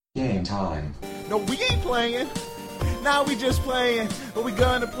Game time. No, we ain't playing. Now we just playing. But we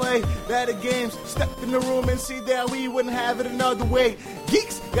gonna play better games. Step in the room and see that we wouldn't have it another way.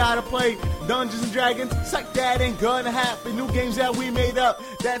 Geeks gotta play Dungeons and Dragons. Psych, that ain't gonna happen. New games that we made up.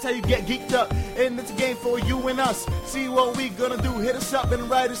 That's how you get geeked up. And it's a game for you and us. See what we gonna do. Hit us up and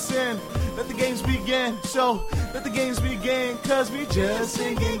write us in. Let the games begin. So let the games begin. Cause we just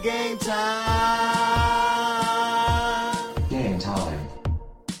singing game time. Game time.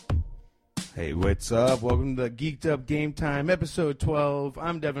 Hey, what's up? Welcome to Geeked Up Game Time, episode 12.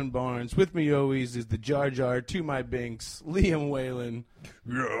 I'm Devin Barnes. With me always is the Jar Jar to my Binks, Liam Whalen.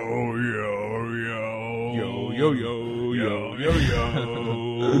 Yo, yo, yo. Yo, yo, yo, yo, yo,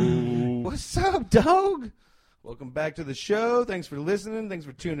 yo. What's up, dog? Welcome back to the show. Thanks for listening. Thanks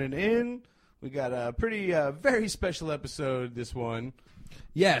for tuning in. We got a pretty, very special episode, this one.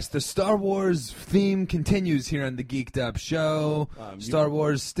 Yes, the Star Wars theme continues here on the Geeked Up Show. Star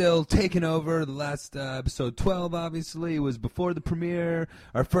Wars still taking over. The last episode 12, obviously, was before the premiere.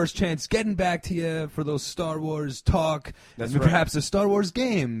 Our first chance getting back to you for those Star Wars talk. That's and right. Perhaps a Star Wars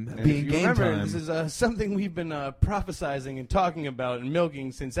game And being if you game remember, time. this is something we've been prophesizing and talking about and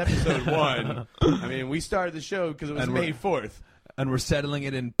milking since episode 1. I mean, we started the show because it was And May we're- 4th. And we're settling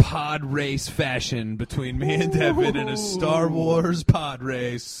it in pod race fashion between me and Devin in a Star Wars pod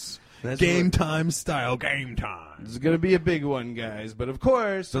race. That's Game right. time style game time. This is going to be a big one, guys. But of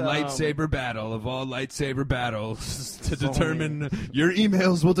course, The lightsaber battle of all lightsaber battles to It's only- determine your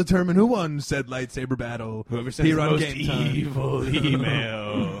emails will determine who won said lightsaber battle. Whoever sends here the on most Game Time. evil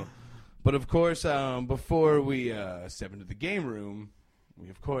email. But of course, before we step into the game room, we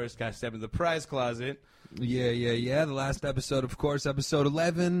of course got to step into the prize closet Yeah. The last episode, of course, episode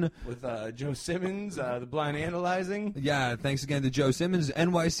 11. with Joe Simmons, the blind analyzing. Yeah, thanks again to Joe Simmons,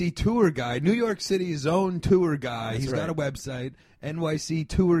 NYC tour guide, New York City's own tour guy. That's He's right. got a website,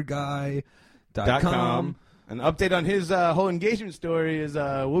 nyctourguy.com. An update on his whole engagement story is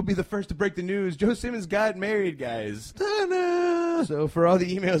we'll be the first to break the news. Joe Simmons got married, guys. Ta-da! So for all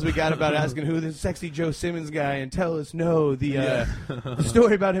the emails we got about asking who this sexy Joe Simmons guy and tell us no, the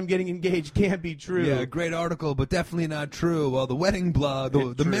story about him getting engaged can't be true. Yeah, great article, but definitely not true. Well, the wedding blog,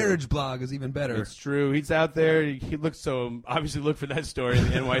 the True. marriage blog is even better. It's true. He's out there. He looks so obviously look for that story on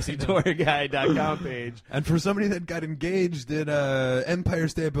the NYCTourGuy.com page. And for somebody that got engaged in Empire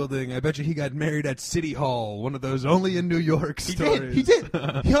State Building, I bet you he got married at City Hall, one of those only in New York He stories. did.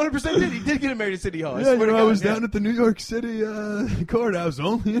 He 100% did. He did get married at City Hall. Yeah, swear to I God, was yeah. down at the New York City courthouse,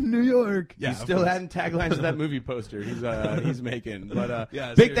 only in New York. He still hadn't taglines to that movie poster he's making. But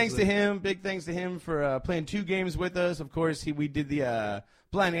Yeah, big thanks to seriously. him. Big thanks to him for playing 2 games with us. Of course, we did the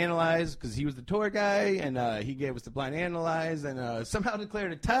blind analyze because he was the tour guy, and he gave us the blind analyze, and somehow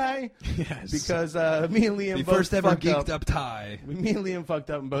declared a tie. Yes. Because me and Liam The both first ever fucked geeked up. up tie. Me and Liam fucked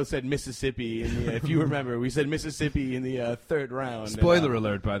up and both said Mississippi. If you remember, we said Mississippi in the third round. Spoiler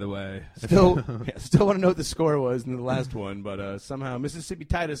alert, by the way. Still want to know what the score was in the last one, but somehow Mississippi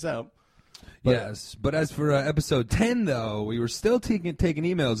tied us up. But- Yes, but as for episode 10, though, we were still taking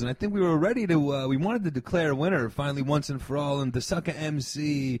emails, and I think we were ready to, we wanted to declare a winner finally once and for all in the Sucka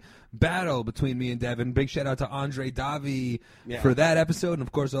MC battle between me and Devin. Big shout out to Andre Davi for that episode, and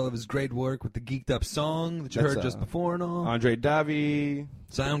of course all of his great work with the Geeked Up song that you That's, heard just before and all. Andre Davi.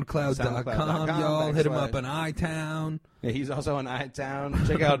 SoundCloud.com, y'all. Hit him up on iTown. Yeah, he's also on iTown.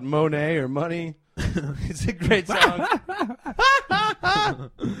 Check out Monet or Money. It's a great song.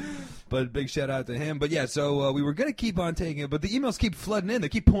 But big shout out to him. But yeah, so we were going to keep on taking it, but the emails keep flooding in. They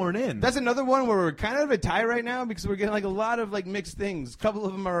keep pouring in. That's another one where we're kind of a tie right now because we're getting like a lot of like mixed things. A couple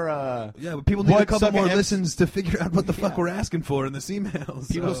of them are Yeah, but people need What a couple Sucka more MC listens to figure out what the fuck Yeah. we're asking for in this email.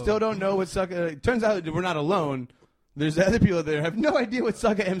 people so. still don't know what Sucka. It turns out that we're not alone. There's other people there who have no idea what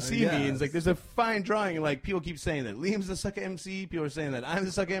Sucka MC Yes. means. Like, there's a fine drawing. Like, people keep saying that Liam's the Sucka MC. People are saying that I'm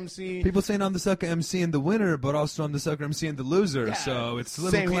the Sucka MC. People saying I'm the sucker MC and the winner, but also I'm the sucker MC and the loser. Yeah, So it's a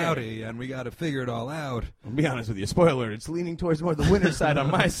little same here. cloudy, and we got to figure it all out. I'll be honest with you. Spoiler: it's leaning towards more the winner's side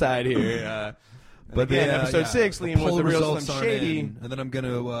on my side here. But the, again, episode 6, the Liam was poll the real results Slim aren't Shady. in, and then I'm going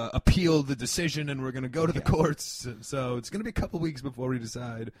to appeal the decision, and we're going to go to the courts. So it's going to be a couple weeks before we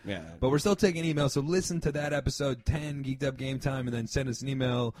decide. Yeah. But we're still taking emails, so listen to that episode 10, Geeked Up Game Time, and then send us an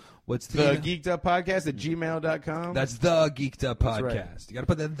email. What's The email? Geeked Up Podcast at gmail.com. That's the Geeked Up That's Podcast. right. You got to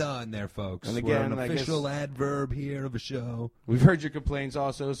put that "the" in there, folks. And We're again, an I guess- official adverb here of a show. We've heard your complaints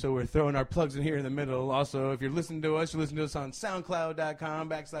also, so we're throwing our plugs in here in the middle. Also, if you're listening to us, you listen to us on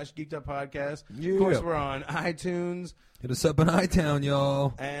SoundCloud.com/Geeked Up Podcast. Yeah. Of course, we're on iTunes. Hit us up in iTown,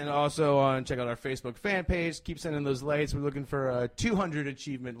 y'all. And also check out our Facebook fan page. Keep sending those likes. We're looking for 200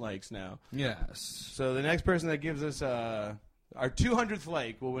 achievement likes now. Yes. So the next person that gives us our 200th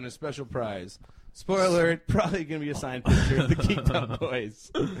like will win a special prize. Spoiler alert, probably going to be a signed picture of the Geeked Up Boys.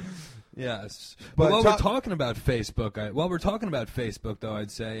 Yes. But While we're talking about Facebook, though,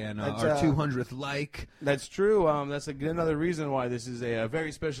 I'd say, and our 200th like. That's true. That's another reason why this is a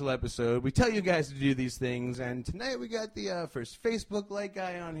very special episode. We tell you guys to do these things, and tonight we got the first Facebook like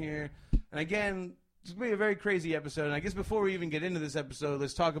guy on here. And again, it's going to be a very crazy episode. And I guess before we even get into this episode,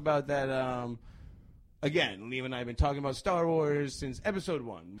 let's talk about that. Again, Liam and I have been talking about Star Wars since episode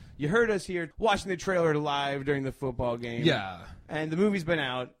 1. You heard us here watching the trailer live during the football game. Yeah. And the movie's been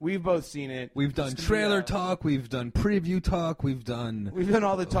out. We've both seen it. We've done trailer talk. We've done preview talk. We've done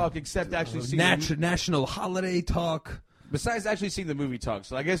all the talk except actually seeing national holiday talk. Besides actually seeing the movie talk.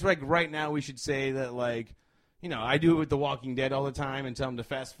 So I guess right now we should say that I do it with The Walking Dead all the time and tell them to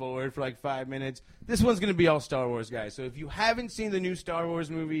fast forward for 5 minutes. This one's going to be all Star Wars, guys. So if you haven't seen the new Star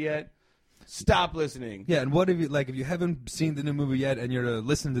Wars movie yet, stop listening. Yeah, and what if you haven't seen the new movie yet and you're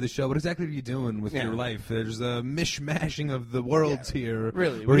listening to the show, what exactly are you doing with your life? There's a mishmashing of the worlds here.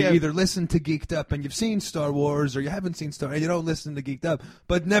 Really. Where you either listen to Geeked Up and you've seen Star Wars, or you haven't seen Star Wars and you don't listen to Geeked Up,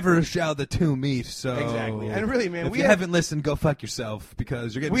 but never shall the two meet. So exactly. And really, man, if you haven't listened, go fuck yourself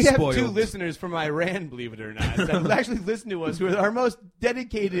because you're getting spoiled. We have 2 listeners from Iran, believe it or not, that actually listen to us, who are our most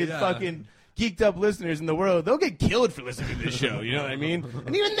dedicated fucking Geeked Up listeners in the world. They'll get killed for listening to this show, you know what I mean?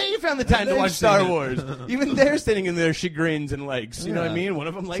 And even they found the time to watch Star Wars. Even they're sitting in their chagrins and likes, you know what I mean? One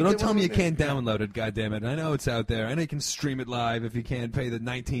of them likes it. So don't tell me you can't download it, goddammit. I know it's out there. I know you can stream it live if you can't pay the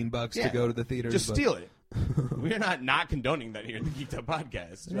 $19 to go to the theaters. Just steal it. We're not condoning that here in the Geeked Up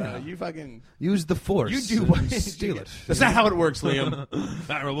podcast. You fucking use the Force. You do what? Steal it. That's not how it works, Liam. All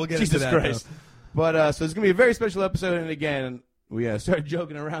right, well, we'll get Jesus into that. Christ. But so it's gonna be a very special episode, and again, we started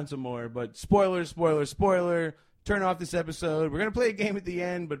joking around some more, but spoiler. Turn off this episode. We're going to play a game at the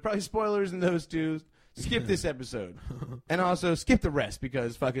end, but probably spoilers in those 2. Skip this episode. And also skip the rest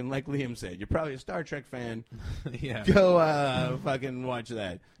because fucking like Liam said, you're probably a Star Trek fan. Yeah. Go fucking watch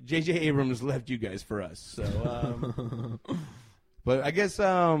that. J.J. Abrams left you guys for us. So, but I guess,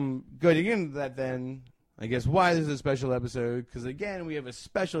 good. To get into that then, I guess why this is a special episode, because again, we have a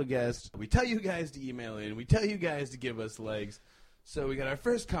special guest. We tell you guys to email in. We tell you guys to give us likes. So we got our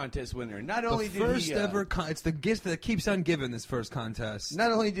first contest winner. Not only did first ever it's the gift that keeps on giving, this first contest.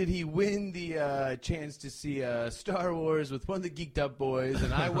 Not only did he win the chance to see Star Wars with one of the Geeked Up Boys,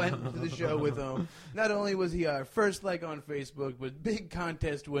 and I went to the show with him. Not only was he our first like on Facebook, but big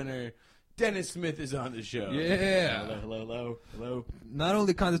contest winner Dennis Smith is on the show. Yeah. Hello. Not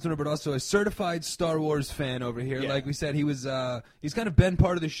only contest winner, but also a certified Star Wars fan over here. Yeah. Like we said, he's kind of been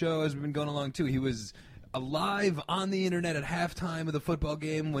part of the show as we've been going along too. He was alive on the internet at halftime of the football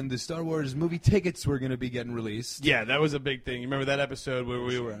game when the Star Wars movie tickets were going to be getting released. Yeah, that was a big thing. You remember that episode where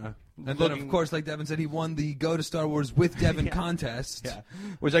we were and then, of course, like Devin said, he won the Go to Star Wars with Devin contest. Yeah,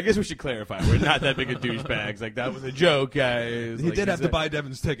 which I guess we should clarify. We're not that big of douchebags. Like, that was a joke, guys. He did have to buy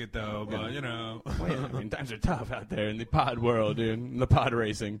Devin's ticket, though, but, Well, yeah, I mean, times are tough out there in the pod world, dude, in the pod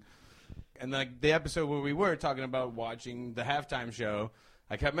racing. And like the episode where we were talking about watching the halftime show,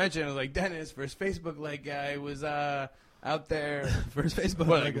 I kept mentioning, I was like, Dennis, first Facebook like guy was out there first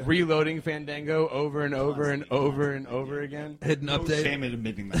Facebook reloading Fandango over and over and over and over again. Hidden update. Shame in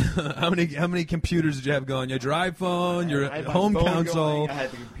admitting that. How many computers did you have going? You had your iPhone, your home console. I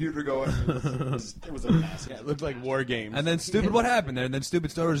had the computer going. It was a mess. Yeah, it looked like war games. And then what happened there? And then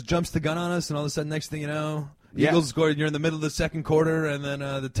stupid Star Wars jumps the gun on us, and all of a sudden, next thing you know, Eagles scored. You're in the middle of the second quarter, and then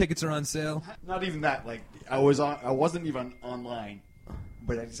the tickets are on sale. Not even that. Like I wasn't even online.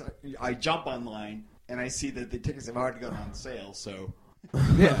 But I jump online and I see that the tickets have already gone on sale. So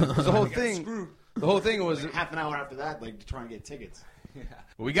yeah, the whole thing was like half an hour after that, like to try and get tickets. Yeah.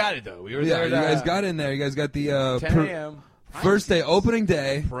 Well, we got it though. We were there. You guys got in there. You guys got the 10 a.m. First day, opening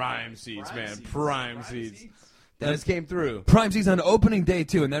day. Prime seats, man. Prime seats. Dennis came through. Prime seats on opening day,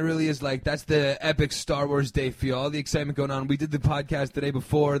 too, and that really is that's the epic Star Wars day feel. All the excitement going on. We did the podcast the day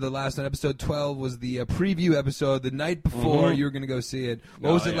before. The last one, episode 12, was the preview episode. The night before you were going to go see it.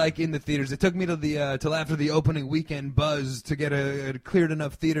 What was it like in the theaters? It took me till after the opening weekend buzz to get a cleared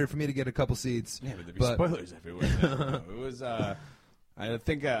enough theater for me to get a couple seats. Yeah, but there'd be spoilers everywhere. It was... I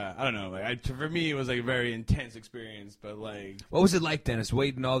think, I don't know, for me it was a very intense experience, but What was it like, Dennis,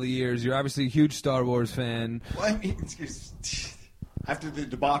 waiting all the years? You're obviously a huge Star Wars fan. Well, I mean, after the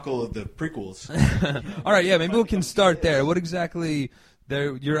debacle of the prequels. All right, yeah, maybe we can start there. What exactly...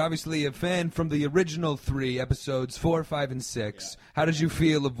 You're obviously a fan from the original 3 episodes, 4, 5, and 6. Yeah. How did you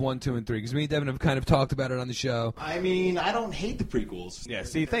feel of 1, 2, and 3? Because me and Devin have kind of talked about it on the show. I mean, I don't hate the prequels. Yeah,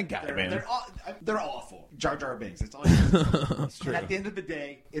 see, thank God, man. They're awful. Jar Jar Binks. That's all you can say. At the end of the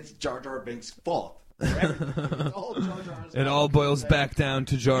day, it's Jar Jar Binks' fault. For everything. It's all Jar Jar's It all boils back down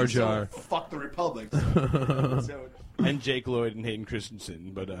to Jar Jar. So, fuck the Republic. So, And Jake Lloyd and Hayden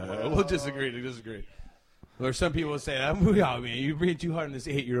Christensen, but we'll disagree to disagree. Or some people will say, "Oh man, you're being too hard on this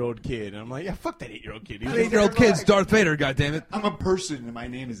 8-year-old kid." And I'm like, "Yeah, fuck that 8-year-old kid." That 8-year-old kid's Darth Vader, goddammit. I'm a person, and my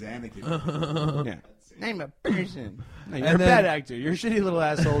name is Anakin. Yeah. Name a person. No, you're a bad actor. You're a shitty little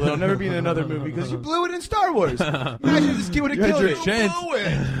asshole that'll never be in another movie because you blew it in Star Wars. Imagine this kid would have killed your it.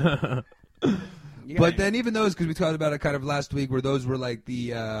 chance. You But gotta- then even those, because we talked about it kind of last week, where those were like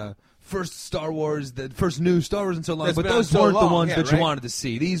the first Star Wars, the first new Star Wars in so long, That's but been those on so weren't the long, ones yeah, that right? you wanted to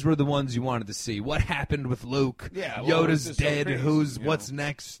see. These were the ones you wanted to see. What happened with Luke? Yeah, well, Yoda's it's just so dead. crazy, Who's you know. what's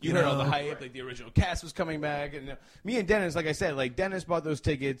next? You heard all the hype, like the original cast was coming back, and me and Dennis, like I said, like Dennis bought those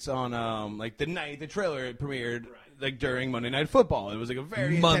tickets on like the night the trailer premiered, like during Monday Night Football. It was like a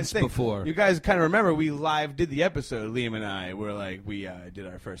very Months intense thing. before. You guys kind of remember we live did the episode, Liam and I, where like we did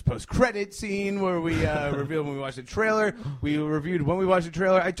our first post-credit scene where we revealed when we watched the trailer. We reviewed when we watched the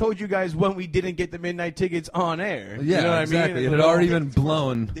trailer. I told you guys when we didn't get the midnight tickets on air. Yeah, you know what exactly. I mean? It had already been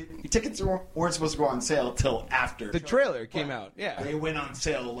blown. The tickets weren't supposed to go on sale till after The trailer came out. Yeah. They went on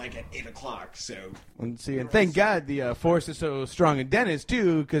sale like at 8 o'clock. So And see, and thank God the Force is so strong in Dennis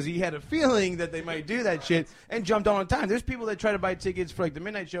too, because he had a feeling that they might do that shit and jumped on time. There's people that try to buy tickets for like the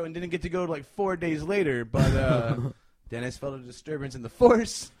midnight show and didn't get to go like 4 days later, but Dennis felt a disturbance in the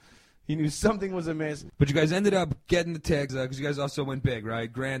Force. He knew something was amiss. But you guys ended up getting the tickets because you guys also went big, right?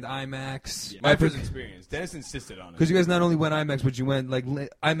 Grand IMAX. My first experience. Dennis insisted on it. Because you guys not only went IMAX, but you went like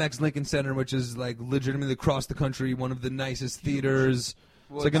IMAX Lincoln Center, which is like legitimately across the country, one of the nicest theaters.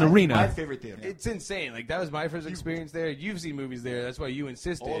 It's like an arena. My favorite theater. It's insane. Like, that was my first experience there. You've seen movies there. That's why you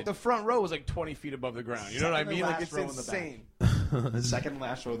insisted. Oh. The front row was like 20 feet above the ground. You know what I Second to mean? Like, last it's row in the insane. Second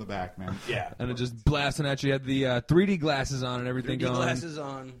last row in the back, man. Yeah. And it just blasting at you. You had the 3D glasses on and everything 3D going. glasses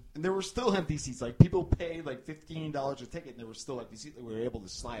on. And there were still empty seats. Like, people paid like $15 a ticket, and there were still empty seats that we were able to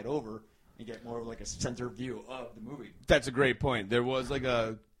slide over and get more of like a center view of the movie. That's a great point. There was like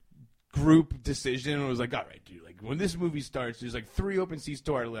a group decision. It was like, all right, dude, like when this movie starts, there's like 3 open seats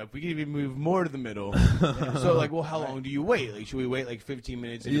to our left. We can even move more to the middle. So like, well, how long do you wait? Like, should we wait like 15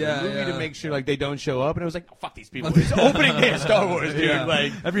 minutes into the movie to make sure like they don't show up? And it was like, oh, fuck these people. It's opening day of Star Wars, dude. Yeah.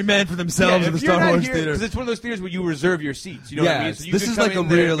 Like, Every man for themselves in the if you're Star not Wars here, theater. because it's one of those theaters where you reserve your seats. You know what I mean? So you this could is come like a in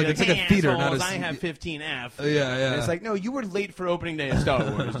there real, and be like it's like a "Hey, theater, not assholes, a. I have 15F. Yeah, yeah. And it's like, no, you were late for opening day of Star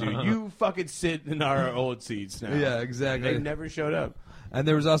Wars, dude. You fucking sit in our old seats now. Yeah, exactly. They never showed up. And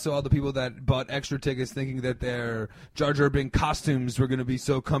there was also all the people that bought extra tickets thinking that their Jar Jar Binks costumes were going to be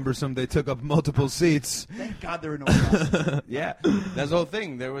so cumbersome they took up multiple seats. Thank God there were no costumes. Yeah, that's the whole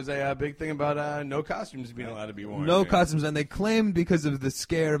thing. There was a big thing about no costumes being allowed to be worn. No dude. costumes, and they claimed because of the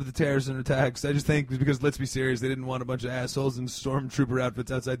scare of the terrorist attacks. I just think because, let's be serious, they didn't want a bunch of assholes in stormtrooper outfits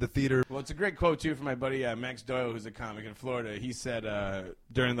outside the theater. Well, it's a great quote, too, from my buddy Max Doyle, who's a comic in Florida. He said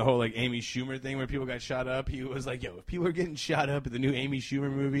during the whole like Amy Schumer thing where people got shot up, he was like, yo, if people are getting shot up at the new Amy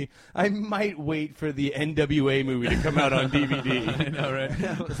Schumer movie, I might wait for the NWA movie to come out on DVD. I know, right?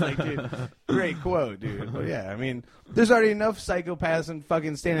 I was like, dude, great quote, dude. But yeah, I mean, there's already enough psychopaths and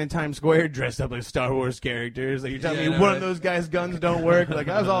fucking standing in Times Square dressed up like Star Wars characters. Like, you're telling me one of those guys' guns don't work? Like,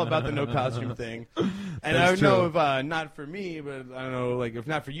 I was all about the no costume thing. And I don't know if not for me, but I don't know, like, if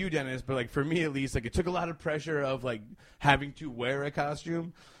not for you, Dennis, but like for me at least, like, it took a lot of pressure of like having to wear a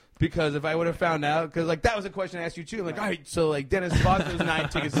costume. Because if I would have found out, because like that was a question I asked you too. I'm like, all right, so like Dennis bought those 9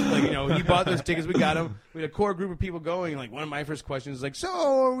 tickets. Like, you know, he bought those tickets. We got them. We had a core group of people going. Like, one of my first questions is like, so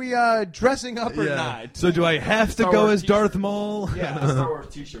are we dressing up or not? So do I have to Star go Wars as Darth Maul? Yeah. A Star Wars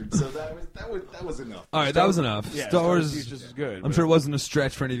T-shirt. So that was enough. All right, that was enough. Yeah, Star Wars T-shirts is good. I'm sure it wasn't a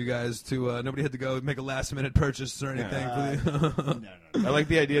stretch for any of you guys to. Nobody had to go make a last-minute purchase or anything. No. I like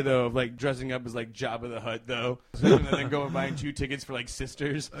the idea though of like dressing up as like Jabba the Hutt though, and then going and buying 2 tickets for like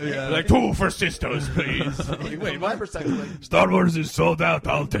sisters. Yeah. Like 2 for sisters, please. Wait, my perspective, like, Star Wars is sold out.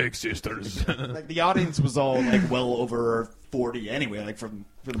 I'll take sisters. like the audience was all like well over 40 anyway. Like for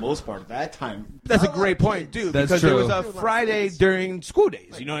the most part at that time. That's a Not great lot of point, kids. dude. That's Because true. there was a Friday during school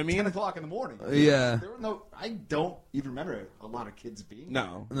days. You know what I 10 mean? o'clock in the morning. Yeah. There were no. I don't even remember a lot of kids being.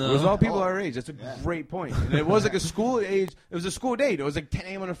 No, No. it was all people Oh. our age. That's a Yeah. great point. And it was like a school age. It was a school date. It was like 10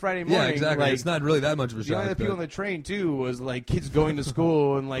 a.m. on a Friday morning. Yeah, exactly. Like, It's not really that much of a the shock. only people on but- the train too was like kids going to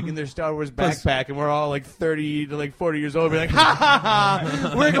school and like in their Star Wars backpack, and we're all like 30 to like 40 years old. We're like, ha ha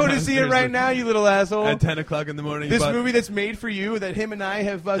ha! We're going to see it right now, you little asshole. At 10 o'clock in the morning. This but movie that's made for you that him and I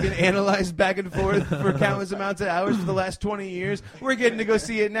have fucking analyzed back and forth for countless amounts of hours for the last 20 years. We're getting to go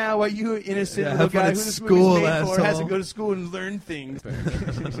see it now while you innocent little guy who this movie's made for has to go to school and learn things.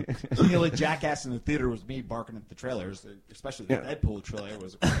 The only jackass in the theater was me barking at the trailers, especially the Deadpool trailer.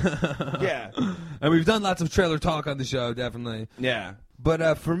 Yeah. And we've done lots of trailer talk on the show, definitely. Yeah.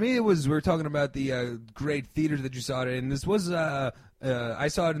 But for me, we were talking about the great theaters that you saw it in. This was I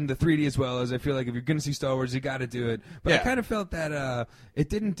saw it in the 3D as well, as I feel like if you're going to see Star Wars, you got to do it. But I kind of felt that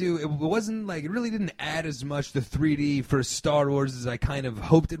it wasn't like, it really didn't add as much to 3D for Star Wars as I kind of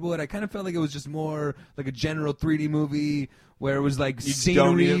hoped it would. I kind of felt like it was just more like a general 3D movie where it was like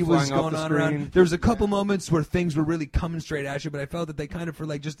scenery was going on around. There was a couple moments where things were really coming straight at you, but I felt that they kind of, for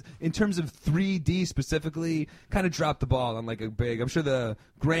like just in terms of 3D specifically, kind of dropped the ball on like a big. I'm sure the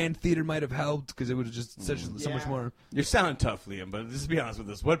Grand Theater might have helped because it was just so much more. You're sounding tough, Liam, but just be honest with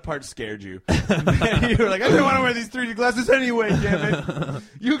us. What part scared you? You were like, I don't want to wear these 3D glasses anyway, damn it.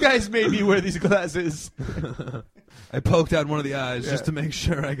 You guys made me wear these glasses. I poked out one of the eyes just to make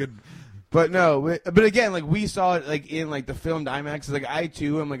sure I could. But no, but again, like we saw it like in like the filmed IMAX. Like I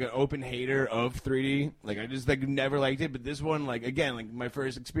too am like an open hater of 3D. Like I just like never liked it. But this one, like again, like my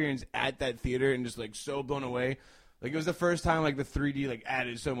first experience at that theater and just like so blown away. Like it was the first time like the 3D like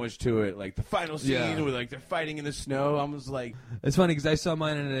added so much to it. Like the final scene where like they're fighting in the snow. I was like, it's funny because I saw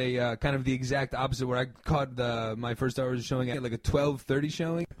mine in a kind of the exact opposite where I caught my first Star Wars showing at like a 12:30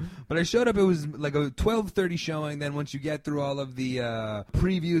 showing. But I showed up, it was like a 12:30 showing. Then once you get through all of the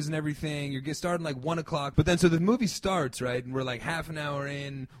previews and everything, you get starting like 1 o'clock. But then so the movie starts, right? And we're like half an hour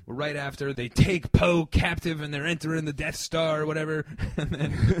in. We're right after they take Poe captive and they're entering the Death Star or whatever. And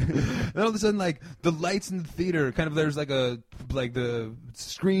then all of a sudden, like the lights in the theater kind of. There's like the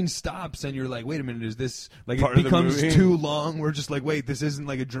screen stops and you're like, wait a minute, is this like part it becomes too long? We're just like, wait, this isn't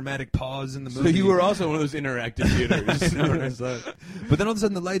like a dramatic pause in the movie. So you were also one of those interactive theaters. But then all of a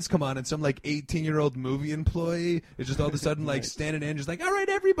sudden the lights come on and some like 18-year-old movie employee is just all of a sudden like standing in, just like, all right,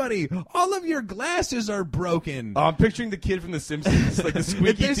 everybody, all of your glasses are broken. Oh, I'm picturing the kid from The Simpsons, like the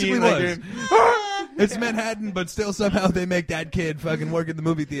squeaky teen. Like, it's Manhattan, but still somehow they make that kid fucking work at the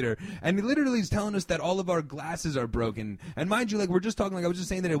movie theater. And he literally is telling us that all of our glasses are broken. And mind you, like we're just talking, like I was just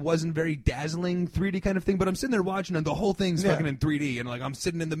saying that it wasn't very dazzling 3D kind of thing, but I'm sitting there watching and the whole thing's fucking in 3D, and like I'm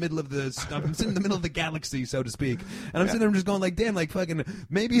sitting in the middle of the galaxy, so to speak. And I'm sitting there just going like, damn, like fucking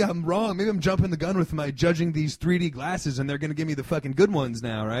maybe I'm wrong, maybe I'm jumping the gun with my judging these 3D glasses and they're gonna give me the fucking good ones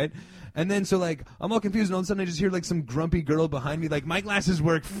now, right? And then so like I'm all confused and all of a sudden I just hear like some grumpy girl behind me like, my glasses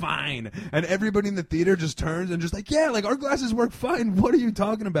work fine. And everybody in the theater just turns and just like, yeah, like our glasses work fine. What are you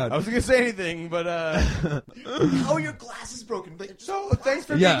talking about? I wasn't gonna say anything, but how are your glasses broken? So thanks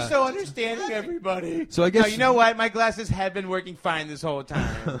for being so understanding, everybody. So I guess you know what? My glasses have been working fine this whole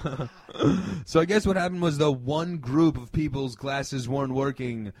time. So I guess what happened was the one group of people's glasses weren't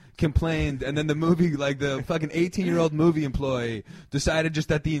working complained, and then the movie, like the fucking 18-year-old movie employee decided just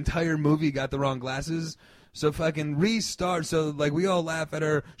that the entire movie got the wrong glasses. So fucking restart. So like we all laugh at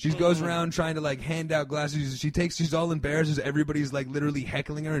her. She goes around trying to like hand out glasses. She's all embarrassed as everybody's like literally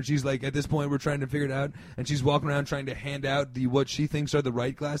heckling her, and she's like, at this point we're trying to figure it out, and she's walking around trying to hand out what she thinks are the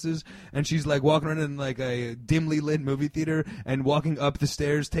right glasses, and she's like walking around in like a dimly lit movie theater and walking up the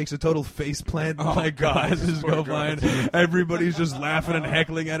stairs, takes a total face plant. Oh my God, glasses go flying. Everybody's just laughing and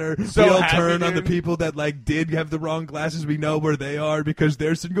heckling at her. So we all happy, turn on the dude. people that like did have the wrong glasses. We know where they are because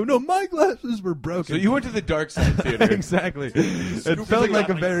they're sitting go, no, my glasses were broken. So you went to the dark side theater. Exactly. It felt like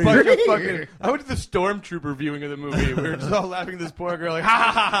a very. I went to the Stormtrooper viewing of the movie. We were just all laughing at this poor girl, like,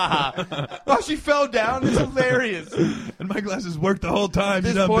 ha ha ha ha. Oh, she fell down. It's hilarious. And my glasses worked the whole time.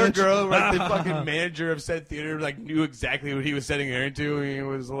 This you know, poor bitch. girl, like the fucking manager of said theater, like knew exactly what he was setting her into. And he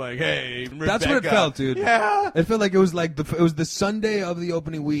was like, "Hey, Rebecca." That's what it felt, dude. Yeah. It felt like it was like it was the Sunday of the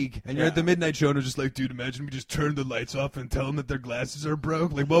opening week, and you're at the midnight show, and it's just like, dude, imagine we just turned the lights off and tell them that their glasses are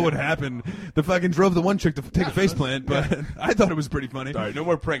broke. Like, what would happen? The fucking drove the one chick to take a faceplant, but I thought it was pretty funny. All right, no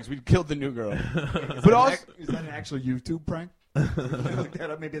more pranks. We killed the new girl. But also, is that an actual YouTube prank?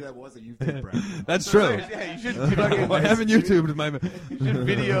 Maybe that was a YouTube prank. That's true. Yeah, you should fucking. I haven't YouTubed my. You should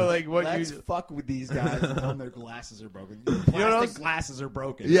video like what Let's you. fuck with these guys and tell them their glasses are broken. Plastic glasses are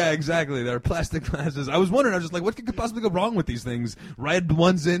broken. Yeah, exactly. They're plastic glasses. I was wondering. I was just like, what could possibly go wrong with these things? Red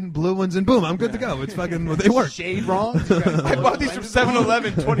ones in, blue ones in. Boom, I'm good to go. It's fucking. They work. Shade wrong. I bought these from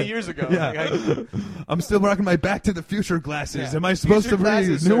 7-Eleven 20 years ago. Yeah. I'm still rocking my Back to the Future glasses. Yeah. Am I supposed Future to read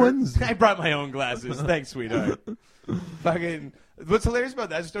glasses, new sir. ones? I brought my own glasses. Thanks, sweetheart. Fucking. What's hilarious about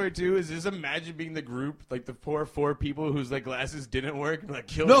that story too is just imagine being the group, like the poor 4 people whose like glasses didn't work and like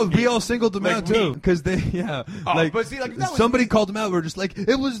killed. No, we all singled them Like out too because they, but see, like, that was somebody me. called them out. We're just like,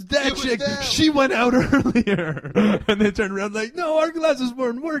 it was that chick. She went out earlier, and they turned around like, no, our glasses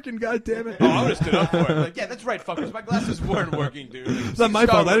weren't working. God damn it! Oh, I would have stood up for it. Like, yeah, that's right, fuckers. My glasses weren't working, dude. It's not my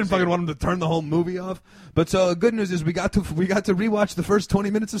fault. I didn't fucking want them to turn the whole movie off. But so good news is we got to rewatch the first 20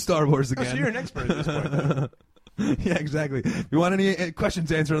 minutes of Star Wars again. Oh, so you're an expert at this point. Though. Yeah, exactly. You want any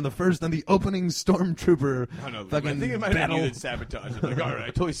questions answered on the opening Stormtrooper fucking I think it might have battle? been you that sabotaged it. Like, all right, I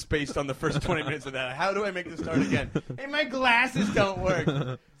totally spaced on the first 20 minutes of that. How do I make this start again? Hey, my glasses don't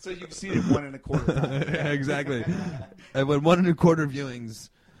work. So you've seen it 1 1/4 times. Yeah, exactly. I went 1 1/4 viewings,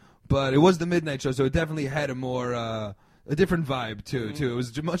 but it was the midnight show, so it definitely had a more a different vibe too. It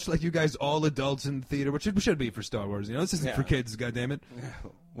was much like you guys, all adults in the theater, which it should be for Star Wars. You know, this isn't for kids. goddammit.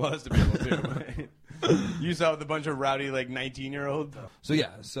 Yeah. Well, that's the people too. You saw with a bunch of rowdy like 19-year-olds.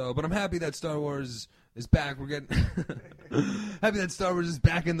 But I'm happy that Star Wars is back. We're getting happy that Star Wars is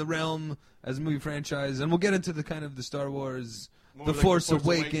back in the realm as a movie franchise, and we'll get into the kind of the Star Wars, the Force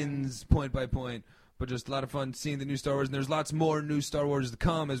Awakens point by point. But just a lot of fun seeing the new Star Wars, and there's lots more new Star Wars to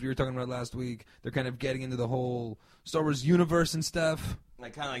come, as we were talking about last week. They're kind of getting into the whole Star Wars universe and stuff.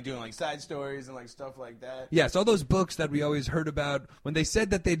 Like kind of like doing like side stories and like stuff like that. Yes, all those books that we always heard about when they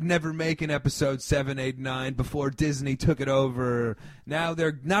said that they'd never make an episode 7, 8, 9 before Disney took it over. Now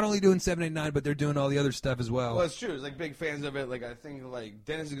they're not only doing 7, 8, 9, but they're doing all the other stuff as well. Well, it's true. It's like big fans of it. Like I think like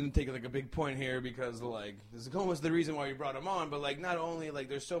Dennis is going to take like a big point here because like this is almost the reason why we brought him on. But like not only like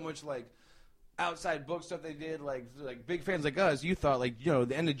there's so much like outside book stuff they did, like big fans like us, you thought like, you know,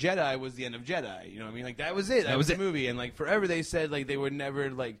 the end of Jedi was the end of Jedi. You know what I mean? Like that was it. That was the movie. And like forever they said like they would never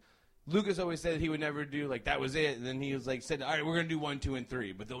like Lucas always said he would never do like that was it. And then he was like said, all right, we're gonna do 1, 2, and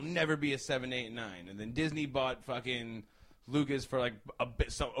 3, but there'll never be a 7, 8, and 9. And then Disney bought fucking Lucas for like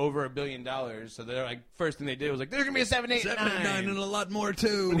over $1 billion. So they're like first thing they did was like there's gonna be a 7, 8, 7, 9. 8, 9 and a lot more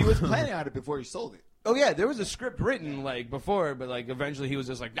too. But he was planning on it before he sold it. Oh yeah, there was a script written like before, but like eventually he was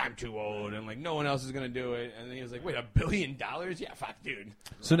just like, I'm too old, and like no one else is gonna do it. And then he was like, wait, $1 billion? Yeah, fuck, dude.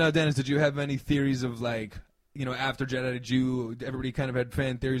 So now, Dennis, did you have any theories of like, you know, after Jedi, everybody kind of had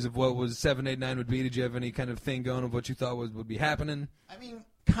fan theories of what was 7, 8, 9 would be? Did you have any kind of thing going of what you thought would be happening? I mean,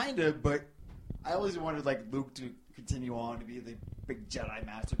 kind of, but I always wanted like Luke to continue on to be the big Jedi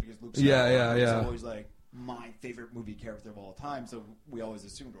master because Luke was always like my favorite movie character of all time. So we always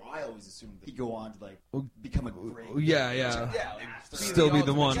assumed, or I always assumed, that he'd go on to like become a great still be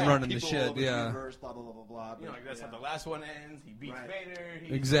the one running the shit. Universe, blah blah blah blah blah. You know, like that's how the last one ends. He beats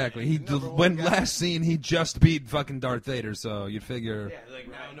Vader. Exactly. When last seen, he just beat fucking Darth Vader. So you'd figure. Yeah, like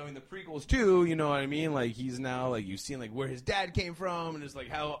now knowing the prequels too. You know what I mean? Like he's now like you've seen like where his dad came from, and it's like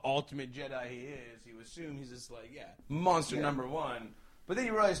how ultimate Jedi he is. You assume he's just like monster number one. But then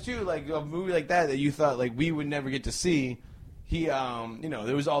you realize too, like a movie like that you thought like we would never get to see. He, you know,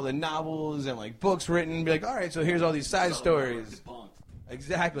 there was all the novels and like books written. Be like, all right, so here's all these side stories.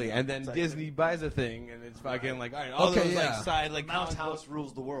 Exactly, and then Disney buys a thing, and it's fucking like, all right, all those like side like Mount House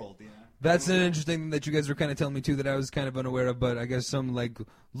rules the world. Yeah. That's an interesting thing that you guys were kind of telling me too that I was kind of unaware of, but I guess some like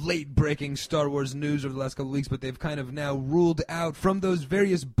late breaking Star Wars news over the last couple of weeks, but they've kind of now ruled out from those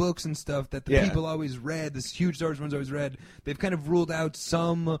various books and stuff that the people always read, this huge Star Wars ones always read, they've kind of ruled out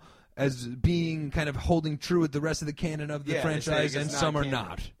some as being kind of holding true with the rest of the canon of the franchise, and some are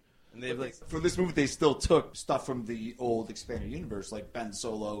not. And they've like for this movie, they still took stuff from the old expanded universe, like Ben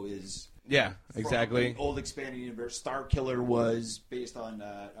Solo is. Yeah, exactly. From the old expanded universe, Star Killer was based on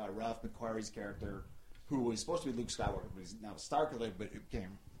Ralph McQuarrie's character, who was supposed to be Luke Skywalker, but he's now Star Killer, but it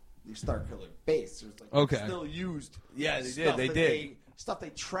became the Star Killer base. So it's like still used. Yeah, they did. Stuff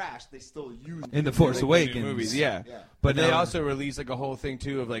they trashed, they still use in the Force Awakens movies. Yeah. But they also released like a whole thing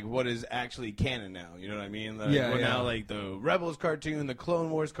too of like what is actually canon now. You know what I mean? Like, now like the Rebels cartoon, the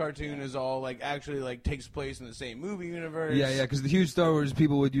Clone Wars cartoon is all like actually like takes place in the same movie universe. Yeah, because the huge Star Wars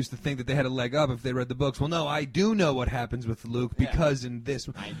people would used to think that they had a leg up if they read the books. Well, no, I do know what happens with Luke because in this,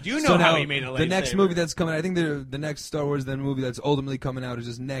 I do know how he made a lightsaber. The next movie that's coming, I think the next Star Wars movie that's ultimately coming out is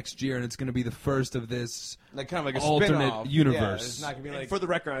just next year, and it's going to be the first of this like kind of like a alternate spin-off. universe. Yeah, it's not going to be like for the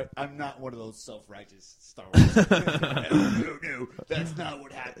record. I'm not one of those self-righteous Star Wars. No, that's not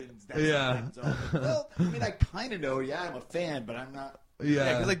what happens. That's what happens. Well, I mean, I kind of know. Yeah, I'm a fan, but I'm not.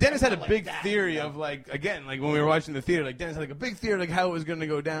 Yeah, because like Dennis had a big theory of like again, like when we were watching the theater, like Dennis had like a big theory like how it was going to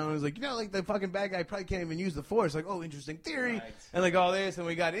go down. It was like like the fucking bad guy probably can't even use the Force. Like interesting theory, and like all this, and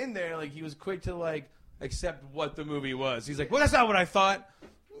we got in there, like he was quick to like accept what the movie was. He's like, well, that's not what I thought.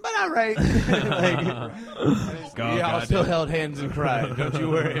 But all right. We all still held hands and cried. Don't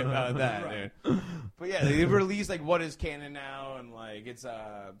you worry about that, dude. But yeah, they released like what is canon now, and like it's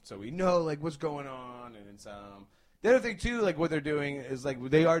so we know like what's going on, and it's the other thing too, like what they're doing is like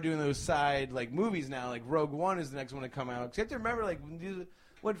they are doing those side like movies now. Like Rogue One is the next one to come out. 'Cause you have to remember like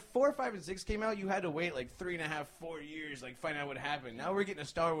when 4, 5, and 6 came out, you had to wait like 3.5, 4 years like find out what happened. Now we're getting a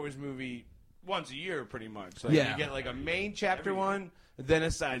Star Wars movie once a year pretty much. Like, you get like a main chapter one, then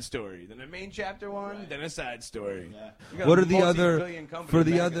a side story, then a main chapter one, then a side story. Yeah. What are the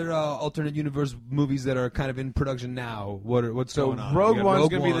other alternate universe movies that are kind of in production now? What's going on? Rogue One's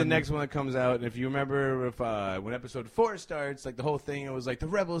going to be the next one that comes out. And if you remember, when Episode 4 starts, like the whole thing, it was like the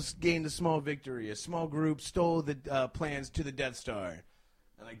rebels gained a small victory. A small group stole the plans to the Death Star.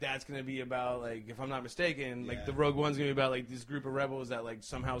 And, like, that's going to be about, like, if I'm not mistaken, like, the Rogue One's going to be about, like, this group of rebels that, like,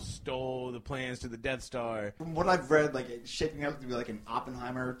 somehow stole the plans to the Death Star. From what I've read, like, it's shaping up to be, like, an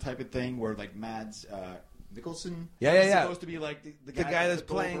Oppenheimer type of thing where, like, Mads Mikkelsen is supposed to be, like, the guy that's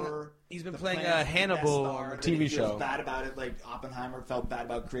playing... He's been playing Hannibal on the TV show. He feels bad about it. Like, Oppenheimer felt bad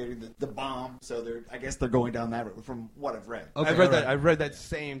about creating the bomb. So I guess they're going down that route from what I've read. Okay, I've read that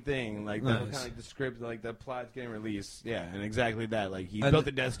same thing. Like, nice. Kind of like the script, like the plot's getting released. Yeah, and exactly that. Like, he built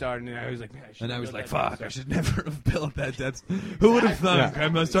the Death Star, and I was like, man, fuck, I should never have built that Death Star. Who would have thought? Yeah.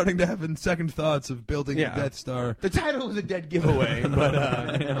 I'm starting to have second thoughts of building the Death Star. The title was a dead giveaway, but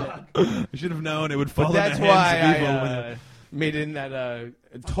I should have known it would fall. But that's why I made it in that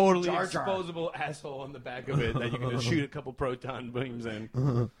totally disposable asshole on the back of it that you can just shoot a couple proton beams in.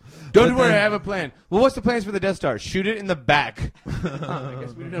 Don't worry, I have a plan. Well, what's the plans for the Death Star? Shoot it in the back. I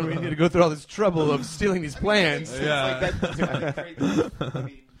guess we don't really need to go through all this trouble of stealing these plans.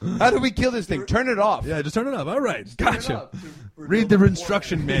 How do we kill this thing? Turn it off. Yeah, just turn it off. All right, gotcha. Read the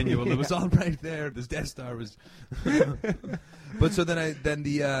instruction manual. It was all right there. This Death Star was... But so then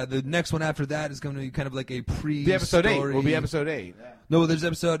the next one after that is going to be kind of like a pre-story. The episode 8 will be episode 8. Yeah. No, there's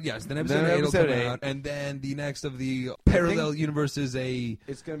episode, yes. Then episode 8 will come out. And then the next of the parallel universe is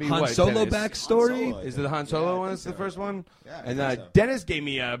it's gonna be Han Solo backstory. Is it the Han Solo one? It's the first one? Yeah, and Dennis gave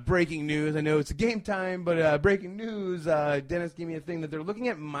me breaking news. I know it's a game time, but breaking news. Dennis gave me a thing that they're looking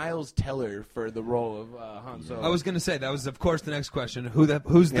at Miles Teller for the role of Han Solo. I was going to say, that was, of course, the next question. Who's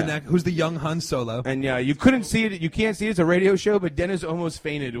the young Han Solo? And you couldn't see it. You can't see it. It's a radio show, but Dennis almost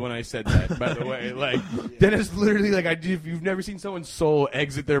fainted when I said that, by the way. Like, Dennis literally, like, if you've never seen someone's soul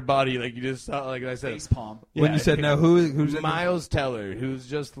exit their body, like, you just saw, like I said. Face palm. When you said, now, who's Miles Teller, who's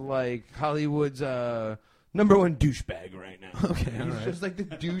just, like, Hollywood's number one douchebag right now. Okay, he's just like the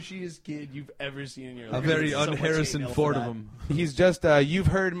douchiest kid you've ever seen in your life. A very un-Harrison Ford of him. He's just, you've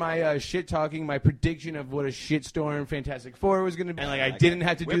heard my shit talking, my prediction of what a shitstorm Fantastic Four was going to be. And like, I didn't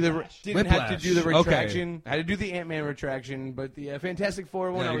have to do the retraction. I had to do the Ant-Man retraction, but the Fantastic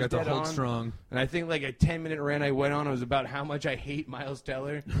Four one I was dead on. Strong. And I think like a 10-minute rant I went on was about how much I hate Miles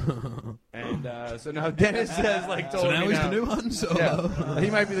Teller. And so now Dennis has like told me now he's the new Han Solo. Yeah, he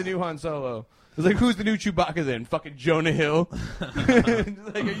might be the new Han Solo. It's like, who's the new Chewbacca then? Fucking Jonah Hill? Like,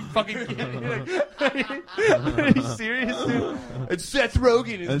 are you fucking kidding me? Like, are you serious, dude? It's Seth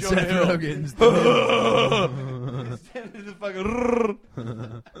Rogen is Jonah Hill. Rogen's the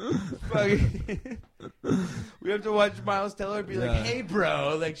fucking... We have to watch Miles Teller be like, hey,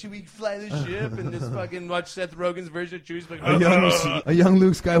 bro, like, should we fly the ship? And just fucking watch Seth Rogen's version of Chewie's like, a young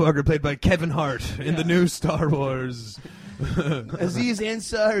Luke Skywalker played by Kevin Hart in the new Star Wars. Aziz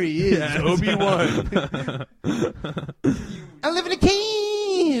Ansari is Obi-Wan. I live in a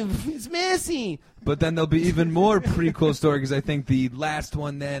cave. It's messy. But then there'll be even more prequel story because I think the last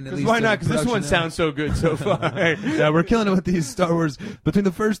one then at least why not? Because this one sounds so good so far. Yeah, we're killing it with these Star Wars between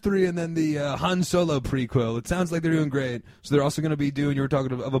the first 3 and then the Han Solo prequel. It sounds like they're doing great. So they're also going to be doing. You were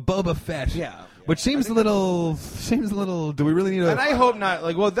talking of a Boba Fett. Yeah. Which seems a little. Do we really need And I hope not.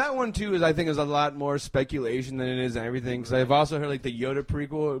 Like, well, that one too is I think is a lot more speculation than it is everything. Because I've also heard like the Yoda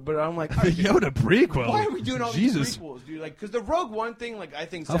prequel, but I'm like, the Yoda prequel. Why are we doing all these prequels, dude? Like, because the Rogue One thing, like, I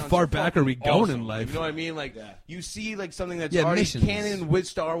think sounds how far back are we going in life? You know what I mean? Like, you see like something that's already canon with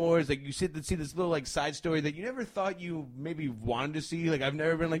Star Wars. Like, you see this little like side story that you never thought you maybe wanted to see. Like, I've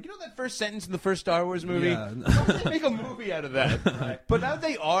never been like, that first sentence in the first Star Wars movie. Yeah. Why don't they make a movie out of that? Right. But now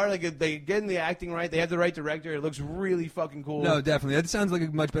they are like they getting the acting right. They have the right director. It looks really fucking cool. No, definitely. That sounds like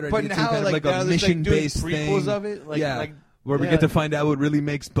a much better but idea. Now, kind of like a mission-based prequels thing. Of it. Like, where we get to find out what really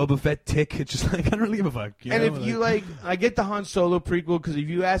makes Boba Fett tick. It's just like, I don't really give a fuck. And if you like, I get the Han Solo prequel because if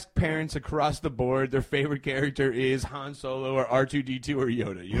you ask parents across the board, their favorite character is Han Solo or R2-D2 or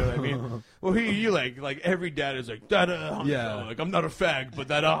Yoda. You know what I mean? Well, who you like every dad is like, that Han Solo. Like, I'm not a fag, but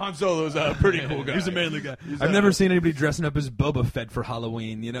that Han Solo is a pretty cool guy. He's a manly guy. I've never seen anybody dressing up as Boba Fett for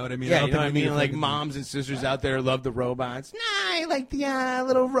Halloween. You know what I mean? Yeah, you know what I mean? Like moms and sisters out there love the robots. Nah, I like the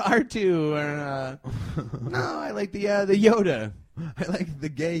little R2. Or, no, I like the Yoda. I like the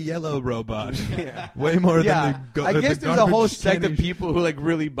gay yellow robot. Way more than the I guess there's a whole sect of people who like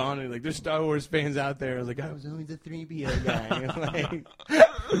really bonded. Like there's Star Wars fans out there. Like I was always a 3PO guy.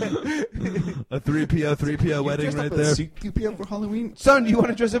 A 3PO wedding right there. 3PO for Halloween. Son, do you want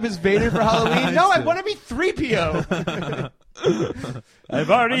to dress up as Vader for Halloween? No, I want to be 3PO.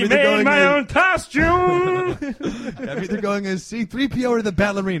 I've already made my own costume. I'm either going as C-3PO or the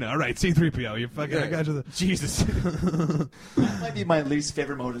ballerina. All right, C-3PO. You fucking, I got you. Jesus. That might be my least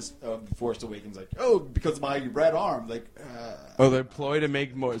favorite moment of Force Awakens. Like, because of my red arm. Like, the ploy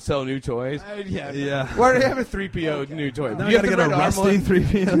to sell new toys. Yeah. Why do they have a 3PO new toy? Now you gotta get a rusty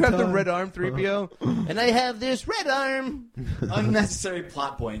 3PO. You have the red arm 3PO, and I have this red arm. Unnecessary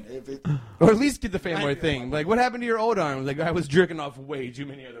plot point. Or at least get the fanboy thing. Like, what happened to your old arm? Like, I was jerking off way too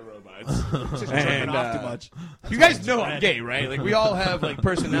many other robots. Just jerking off too much. You guys know I'm gay, right? Like, we all have like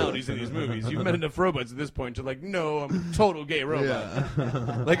personalities in these movies. You've met enough robots at this point to like, no, I'm a total gay robot.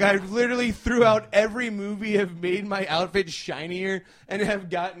 Yeah. Like, I literally throughout every movie have made my outfit shinier and have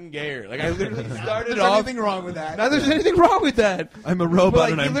gotten gayer. Like, I literally started off. There's anything wrong with that. Now there's anything wrong with that. I'm a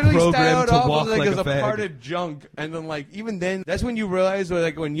robot and I'm programmed to walk like a as a fag. part of junk, and then like even then, that's when you realize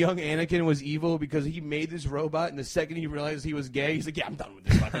like when young Anakin was evil because he made this robot, and the second he realized he was gay, he's like, yeah, I'm done with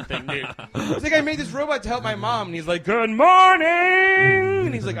this fucking thing, dude. He's like, I made this robot to help my mom, and he's like, good morning,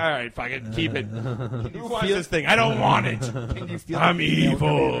 and he's like, all right, fuck it, keep it. Who wants this thing? I don't want it. Can you feel I'm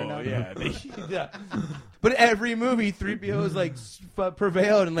evil. Yeah. But every movie, 3PO is like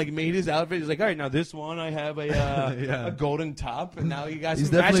prevailed and like made his outfit. He's like, all right, now this one I have a golden top, and now you got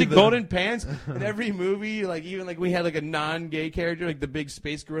some matching golden pants. And every movie, like even like we had like a non-gay character, like the big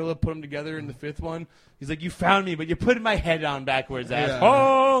space gorilla, put them together in the fifth one. He's like, you found me, but you put my head on backwards,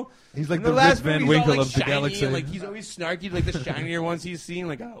 asshole. He's like the Rip Van Winkle of the galaxy. And, like he's always snarky, like the shinier ones he's seen.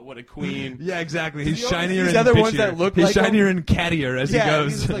 Like, oh, what a queen. Yeah, exactly. He's shinier and other bitchier. Ones that look he's like shinier and cattier as he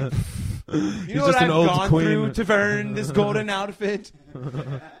goes. He's like, you know just what an I've old gone queen. through to earn this golden outfit?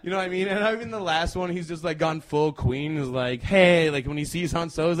 You know what I mean? And even the last one, he's just like gone full queen. Is like, hey, like when he sees Han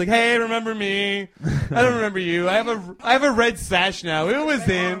Solo, he's like, hey, remember me? I don't remember you. I have a red sash now. It was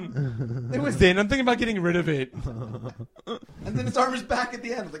in. I'm thinking about getting rid of it. And then his arm is back at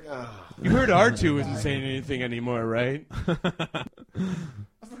the end. Like, You heard R2 isn't saying anything anymore, right?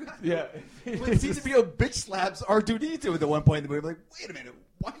 Yeah. When C-3PO bitch slaps R2-D2 at the one point in the movie, I'm like, wait a minute,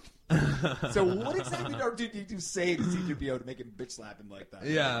 what? So what exactly did R2-D2 say to C-3PO to make him bitch slap him like that?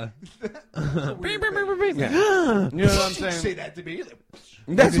 Yeah. You know what I'm saying? Say that to me.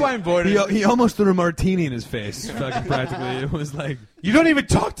 That's why I'm bored. He almost threw a martini in his face. Fucking practically, it was like, you don't even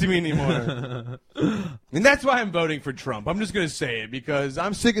talk to me anymore. And that's why I'm voting for Trump. I'm just gonna say it because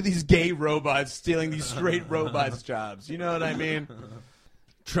I'm sick of these gay robots stealing these straight robots' jobs. You know what I mean?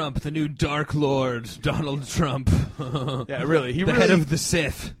 Trump, the new Dark Lord, Donald Trump. Yeah, really. The head of the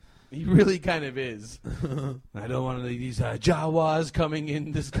Sith. He really kind of is. I don't want these Jawas coming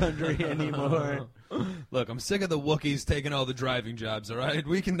in this country anymore. Look, I'm sick of the Wookiees taking all the driving jobs, all right?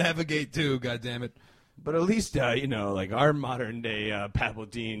 We can navigate too, goddammit. But at least, like our modern day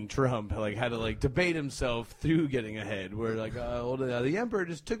Palpatine Trump, like had to like debate himself through getting ahead. Where like, the Emperor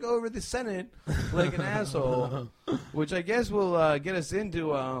just took over the Senate like an asshole, which I guess will get us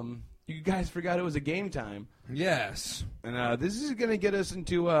into. You guys forgot it was a game time. Yes. And this is going to get us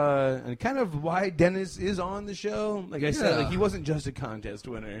into kind of why Dennis is on the show. Like I said, like he wasn't just a contest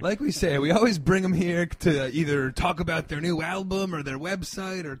winner. Like we say, we always bring them here to either talk about their new album or their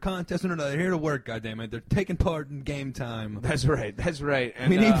website or contest winner. They're here to work, goddammit. They're taking part in game time. That's right. That's right. And,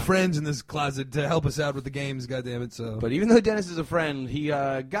 we need friends in this closet to help us out with the games, goddammit. So. But even though Dennis is a friend, he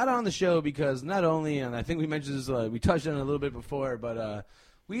got on the show because not only, and I think we mentioned this, we touched on it a little bit before, but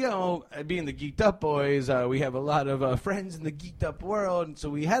we all, being the Geeked Up boys, we have a lot of friends in the Geeked Up world, and so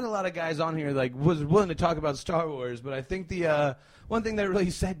we had a lot of guys on here like was willing to talk about Star Wars. But I think the one thing that really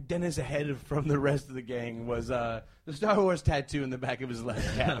set Dennis ahead from the rest of the gang was the Star Wars tattoo in the back of his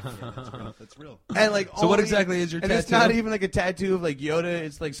left calf. That's real. And like, so what exactly is your tattoo? And it's not even like a tattoo of like Yoda.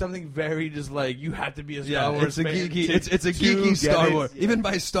 It's like something very just like you have to be a Star Wars fan. It's a geeky Star Wars. Yeah. Even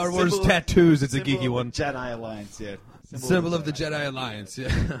by Star Wars tattoos, it's a geeky one. Jedi Alliance, yeah. Symbol of the Jedi Alliance, yeah.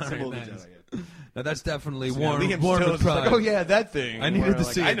 Symbol of the Jedi. Now that's definitely Liam warm still with is like, pride. oh yeah, that thing. I needed to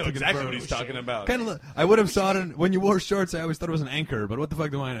Like, see it I know to exactly confirm. what he's talking about. Kind of. I would have saw it when you wore shorts. I always thought it was an anchor, but what the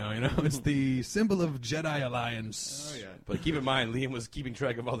fuck do I know? You know, it's the symbol of Jedi Alliance. Oh yeah, but keep in mind, Liam was keeping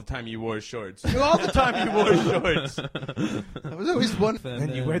track of all the time you wore shorts. All the time you wore shorts. I was always wondering.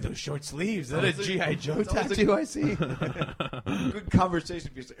 And you wear those short sleeves. Is that a G.I. Joe tattoo I see? Good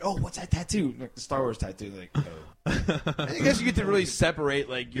conversation. People say, "Oh, what's that tattoo?" Like the Star Wars tattoo. Like, oh. I guess you get to really separate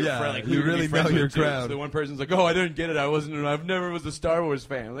like your friend, like who you really know your crowd. So the one person's like, "Oh, I didn't get it. I've never was a Star Wars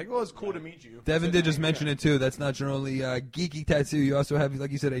fan." I'm like, well, it's cool to meet you. Devin did just mention it too. That's not your only geeky tattoo. You also have,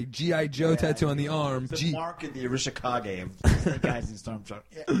 like you said, a G.I. Joe tattoo on the arm. The mark of the Arishikage of the guys in Stormtrooper.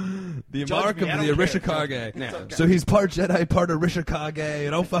 Yeah. The Judge mark me, of I the don't care. Arishikage. Yeah. Okay. So he's part Jedi, part Arishikage.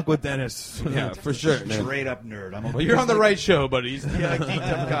 Don't fuck with Dennis. Yeah, for sure. Straight up nerd. Well, you're on the right show, buddy. Yeah,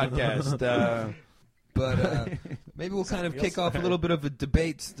 Geeked Up Podcast. But maybe we'll kind of kick off a little bit of a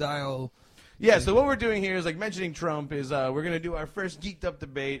debate style. Yeah, so what we're doing here is, like, mentioning Trump is we're going to do our first Geeked Up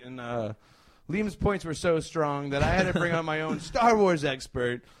Debate, and Liam's points were so strong that I had to bring on my own Star Wars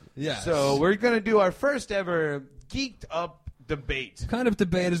expert. Yes. So we're going to do our first ever Geeked Up Debate. Kind of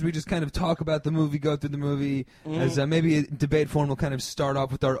debate as we just kind of talk about the movie, go through the movie. As maybe a debate form, we'll kind of start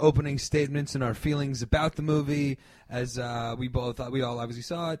off with our opening statements and our feelings about the movie. As we all obviously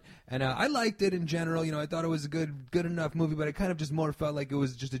saw it, and I liked it in general. You know, I thought it was a good enough movie, but I kind of just more felt like it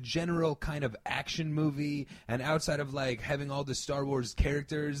was just a general kind of action movie. And outside of like having all the Star Wars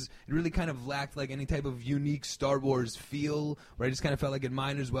characters, it really kind of lacked like any type of unique Star Wars feel. Where I just kind of felt like it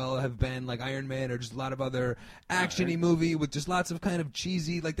might as well have been like Iron Man or just a lot of other action-y movie with just lots of kind of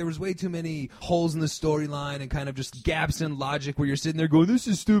cheesy. Like there was way too many holes in the storyline and kind of just gaps in logic where you're sitting there going, "This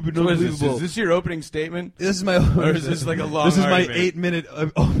is stupid, So unbelievable." is this your opening statement? This is my. Or is this like a long This is my argument? 8-minute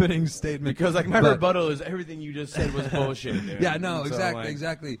opening statement. Because like my But- rebuttal is everything you just said was bullshit. Dude. Yeah, no, So, exactly, like,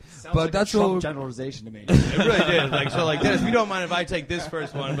 exactly. Sounds But like that's a Trump what. generalization to me. It really did. Like so, like Dennis, we don't mind if I take this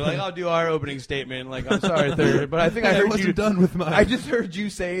first one, but like I'll do our opening statement. Like I'm sorry, third, but I think I I heard wasn't you. done with mine. I just heard you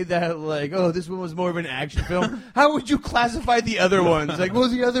say that like, oh, this one was more of an action film. How would you classify the other ones? Like, well,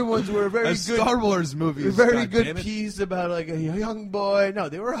 the other ones were very a good. Star Wars movie. Very good piece about like a young boy. No,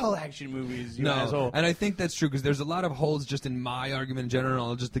 they were all action movies. You asshole. And I think that's true because there's a lot of holes just in my argument in general.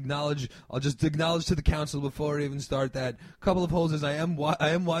 I'll just acknowledge to the council before I even start that couple of holes is I'm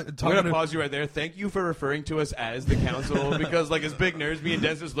gonna pause you right there. Thank you for referring to us as the council because like as big nerds, me and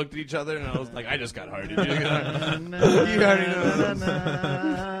Dennis just looked at each other and I was like, I just got hard. You already know.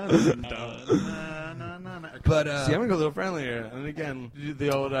 But See, I'm gonna go a little friendlier, and again,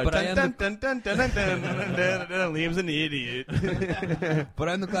 the old But I am Liam's an idiot. But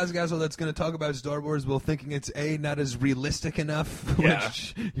I'm the classic asshole that's going to talk about Star Wars while thinking it's not as realistic enough. Yeah.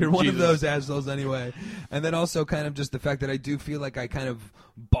 Which you're one of Jesus. those assholes anyway. And then also kind of just the fact that I do feel like I kind of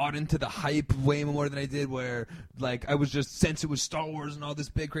bought into the hype way more than I did. Where like I was just since it was Star Wars and all this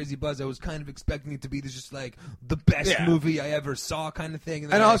big crazy buzz, I was kind of expecting it to be this just like the best movie I ever saw kind of thing.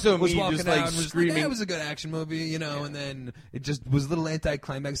 And then also I was me walking just, out like, and was screaming- it was a good action movie, you know. And then it just was a little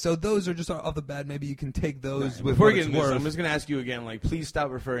anticlimactic. So those are just off the bat. Maybe you can take those with Before what we it's get into this, worth. I'm just gonna ask you again. Like, please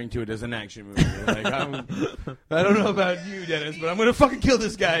stop referring to it as an action movie. Like, I don't know about you, Dennis, but I'm gonna fucking kill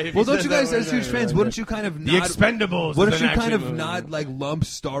this guy. If Well, he don't says you that guys, one as huge time. fans, wouldn't you kind of The not, Expendables? wouldn't is you an kind action of movie. not like lump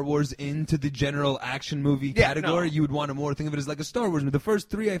Star Wars into the general action movie Yeah, category? no. You would want to more think of it as like a Star Wars movie. The first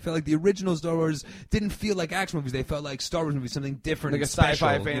three, I felt like the original Star Wars didn't feel like action movies. They felt like Star Wars movies, something different, Like and a sci-fi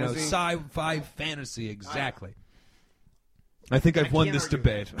special, fantasy? You know, sci-fi fantasy, exactly. I think I've won this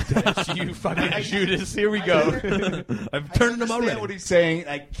debate. You fucking Judas. Here we go. I've turned them I already. understand what he's saying.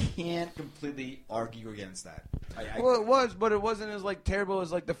 I can't completely argue against that. Well, it was, but it wasn't as like terrible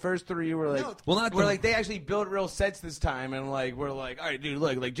as like the first three were like. No, well, not where the- like they actually built real sets this time, and like we're like, all right, dude,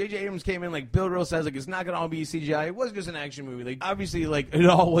 look, like J.J. Abrams came in, like built real sets, like it's not gonna all be CGI. It was just an action movie. Like obviously, like it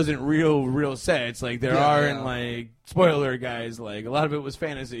all wasn't real sets. Like there aren't like spoiler guys. Like a lot of it was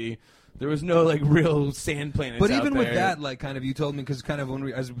fantasy. There was no like real sand planets. But out even with there. that, like, kind of, you told me because kind of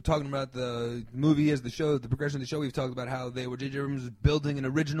when as we're talking about the movie as the show, the progression of the show, we've talked about how they were J.J. Abrams was building an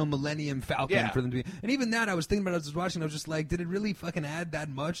original Millennium Falcon for them to be. And even that, I was thinking about as I was watching, I was just like, did it really fucking add that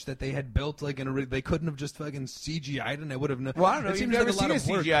much that they had built like they couldn't have just fucking CGI'd and I would have. Well, I don't know. It You've seems never like a lot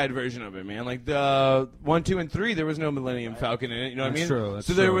seen a of work. CGI'd version of it, man. Like the 1, 2, and 3, there was no Millennium Falcon in it. You know what I mean? That's true, that's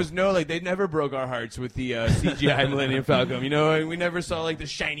so there true. was no like they never broke our hearts with the CGI Millennium Falcon. You know, and we never saw like the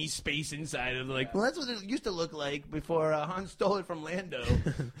shiny space inside of like. Well, that's what it used to look like before Han stole it from Lando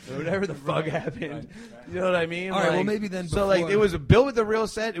or whatever the fuck happened. You know what I mean? All right, like, well, maybe then So like before- it was built with a real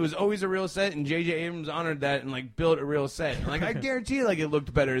set. It was always a real set, and J.J. Abrams honored that and like built a real set. And, like I guarantee, like it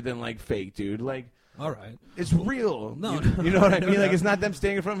looked better than like fake, dude. Like. All right. It's real. No, you know what I mean? Like, it's not them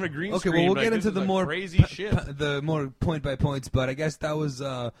standing in front of a green screen. Okay, well, we'll get like, into the more crazy shit. The more point by points, but I guess that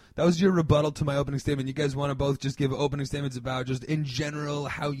was your rebuttal to my opening statement. You guys want to both just give opening statements about just in general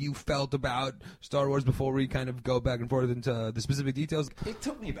how you felt about Star Wars before we kind of go back and forth into the specific details. It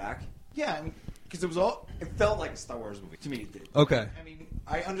took me back. Yeah, I mean, because it felt like a Star Wars movie. To me, it did. Okay. I mean,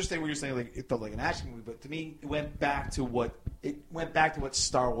 I understand what you're saying. Like, it felt like an action movie, but to me, it went back to what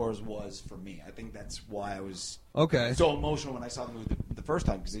Star Wars was for me. I think that's why I was so emotional when I saw the movie the first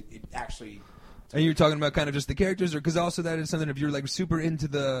time, because it actually. And you're talking about kind of just the characters, or because also that is something, if you're like super into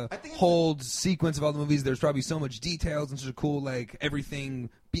the whole sequence of all the movies, there's probably so much details and such a cool, like, everything,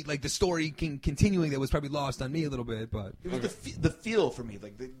 like the story continuing that was probably lost on me a little bit. But it was the feel for me,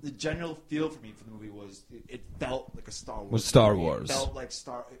 like the general feel for me for the movie was it felt like a Star Wars. Was Star Wars? It felt like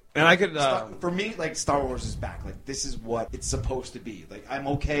Star. And I could for me, like, Star Wars is back. Like, this is what it's supposed to be. Like, I'm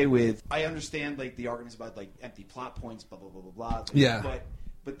okay with. I understand, like, the arguments about, like, empty plot points, blah blah blah blah blah. Like, yeah.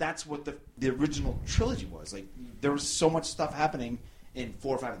 But that's what the original trilogy was. Like, there was so much stuff happening in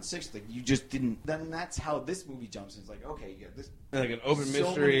 4, 5, and 6 that you just didn't. Then that's how this movie jumps in. It's like, okay, you got this like an open so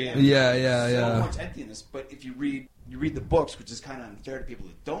mystery. So much emptiness. But if you read the books, which is kind of unfair to people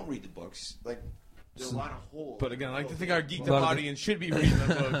that don't read the books, like. There's a lot of holes. But again, I like to think our Geeked Up audience should be reading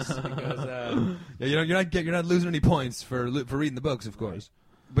the books because you're not losing any points for reading the books, of course.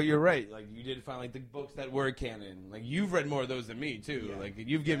 But you're right. Like, you did find, like, the books that were canon. Like, you've read more of those than me too. Yeah. Like,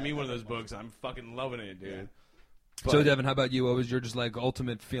 you've given me one of those books. I'm fucking loving it, dude. Yeah. But, so, Devin, how about you? What was your just, like,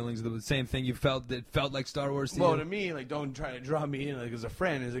 ultimate feelings? The same thing you felt that felt like Star Wars to you? Well, to me, like, don't try to draw me in, like, as a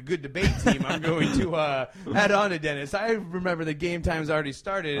friend, as a good debate team. I'm going to add on to Dennis. I remember the game time's already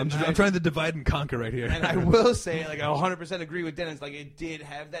started. I'm trying to divide and conquer right here. And I will say, like, I 100% agree with Dennis. Like, it did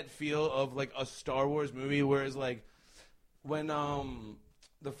have that feel of, like, a Star Wars movie, whereas, like, when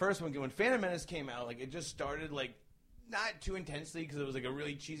the first one, when Phantom Menace came out, like, it just started, like, not too intensely because it was, like, a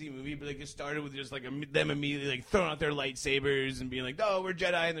really cheesy movie, but, like, it started with just, like, them immediately, like, throwing out their lightsabers and being like, oh, we're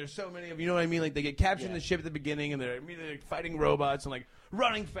Jedi, and there's so many of them, you know what I mean? Like, they get captured in the ship at the beginning, and they're immediately, like, fighting robots and, like,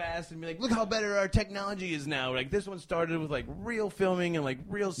 running fast and be like, look how better our technology is now. Like, this one started with, like, real filming and, like,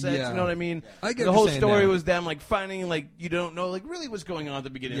 real sets, you know what I mean? I get the whole story was them, like, finding, like, you don't know, like, really what's going on at the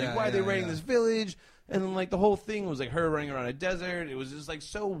beginning. Like, why are they raiding this village? And then, like, the whole thing was, like, her running around a desert. It was just, like,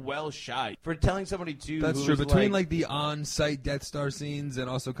 so well shot. For telling somebody, too, that's true. Between, like, the on-site Death Star scenes and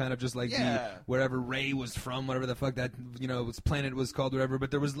also kind of just, like, the wherever Rey was from, whatever the fuck that, planet was called, whatever.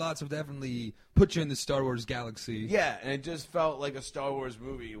 But there was lots of definitely put you in the Star Wars galaxy. Yeah, and it just felt like a Star Wars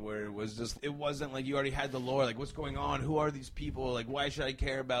movie where it was just, it wasn't, like, you already had the lore. Like, what's going on? Who are these people? Like, why should I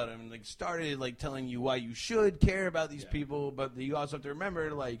care about them? And, like, started, like, telling you why you should care about these people. But you also have to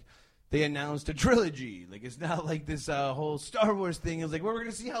remember, like, they announced a trilogy. Like, it's not like this whole Star Wars thing. It's like, well, we're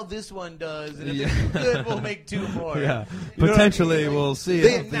going to see how this one does. And if it's good, we'll make 2 more. Yeah. You know potentially, I mean? Like, we'll see.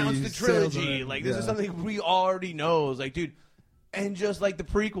 They announced the trilogy. Like, this is something we already know. It's like, dude, and just like the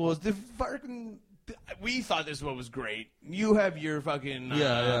prequels, the fucking... We thought this one was great. You have your fucking...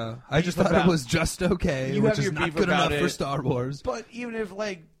 I just thought it was just okay, which is not good enough for Star Wars. But even if,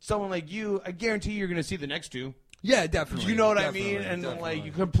 like, someone like you, I guarantee you're going to see the next 2. Yeah, definitely. You know what I mean? And then, like,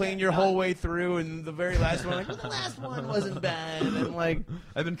 you complain your whole way through, and the very last one, like, well, the last one wasn't bad. And, like...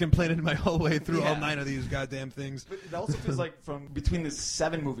 I've been complaining my whole way through all 9 of these goddamn things. But it also feels like from between the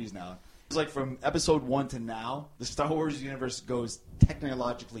 7 movies now, it's like from episode 1 to now, the Star Wars universe goes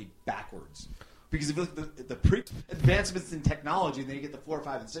technologically backwards. Because if you look at the advancements in technology, and then you get the 4,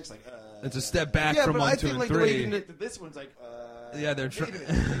 5, and 6, like... it's a step back from 1, 2, and 3. This one's like... yeah, they're trying.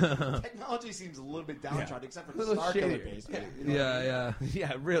 Technology seems a little bit downtrodden, except for the Star Killer base.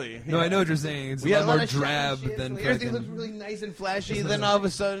 Yeah, really. No, I know what you're saying. It's a lot more drab than. Everything looks really nice and flashy. Then all of a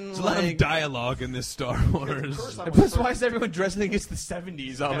sudden, there's a lot of dialogue in this Star Wars. Plus, why is everyone dressing against the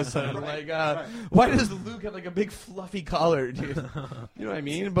 70s all of a sudden? Like, why does Luke have like a big fluffy collar, dude? You know what I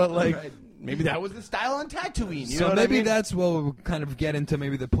mean? But like. Maybe that was the style on Tatooine. You know what maybe I mean? That's what we'll kind of get into,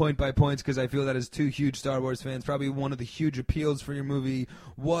 maybe the point by points, because I feel that as 2 huge Star Wars fans, probably one of the huge appeals for your movie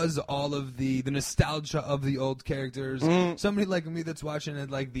was all of the nostalgia of the old characters. Somebody like me that's watching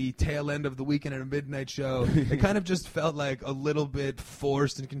it like the tail end of the weekend at a midnight show, it kind of just felt like a little bit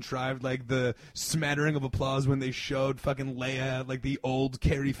forced and contrived, like the smattering of applause when they showed fucking Leia, like the old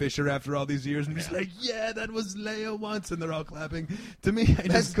Carrie Fisher after all these years, and just like, yeah, that was Leia once, and they're all clapping. To me, I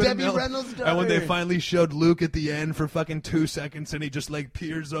just couldn't Debbie Reynolds And when they finally showed Luke at the end for fucking 2 seconds, and he just like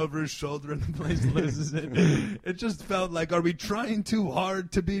peers over his shoulder and the place loses it. It just felt like, are we trying too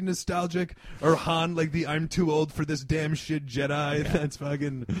hard to be nostalgic, or Han like the I'm too old for this damn shit Jedi that's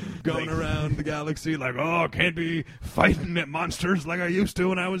fucking going around the galaxy like, oh, can't be fighting at monsters like I used to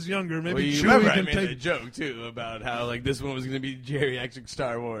when I was younger. Maybe you Chewie remember I can made take a joke too about how like this one was going to be geriatric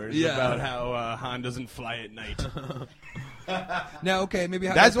Star Wars. Yeah. About how Han doesn't fly at night. Now, okay, maybe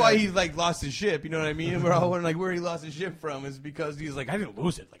That's why he like lost his ship. You know what I mean? And we're all wondering like where he lost his ship from is because he's like, I didn't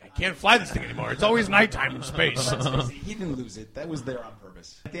lose it. Like I can't fly this thing anymore. It's always nighttime in space. He didn't lose it. That was there on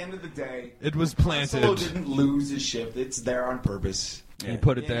purpose. At the end of the day, it was Han planted. Solo didn't lose his ship. It's there on purpose. He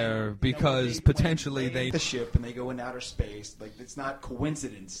put it there because potentially they they... the ship and they go in outer space. Like it's not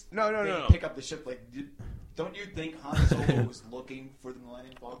coincidence. No. They pick up the ship. Like, don't you think Han Solo was looking for the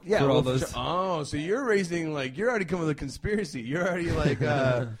Millennium Falcon? Yeah, For all those- Oh, so you're raising like you're already coming with a conspiracy. You're already like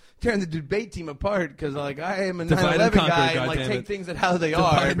tearing the debate team apart because like I am a Divide 9/11 and conquer, guy and like goddammit. take things at how they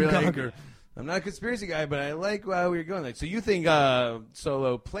Divide are. and Be like, conquer. I'm not a conspiracy guy, but I like how we're going. Like, so you think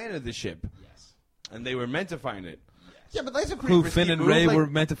Solo planted the ship? Yes. And they were meant to find it. Yeah, but that's a pretty Who, risky Finn and move. Rey like, were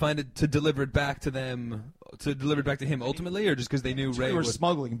meant to find it to deliver it back to them, to deliver it back to him ultimately, or just because they knew Rey They were would...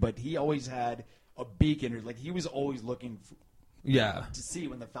 smuggling, but he always had a beacon. Like he was always looking Yeah. to see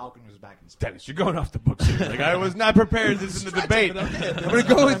when the Falcon was back in space. Dennis, you're going off the books here. Like I was not prepared this in the debate. I'm going to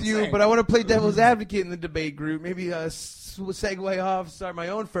go with you, but I want to play devil's advocate in the debate group. Maybe segue off, start my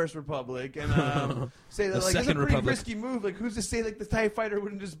own First Republic, and say that The like it's a Second pretty Republic. risky move. Like who's to say like the TIE fighter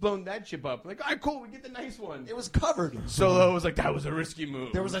wouldn't just blown that ship up? Like, all right, cool, we get the nice one. It was covered. Solo was like, that was a risky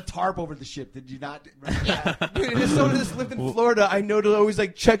move. There was a tarp over the ship. Did you not? Dude, and as someone that's lived in Florida, I know to always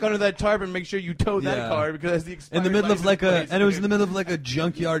like check under that tarp and make sure you tow that Yeah. car because that's the In the middle of like a, and it was in the middle. middle of like a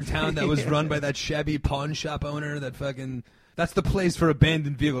junkyard town that was run by that shabby pawn shop owner that fucking, that's the place for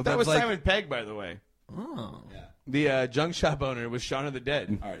abandoned vehicles. That That's was like, Simon Pegg, by the way. Oh. Yeah. The junk shop owner was Shaun of the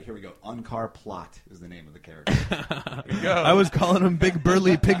Dead. All right, here we go. Unkar Plot is the name of the character. I was calling him big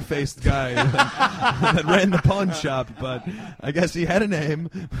burly pig-faced guy that ran the pawn shop, but I guess he had a name.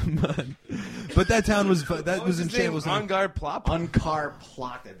 but that town was in shambles. Ongar Plop? Unkar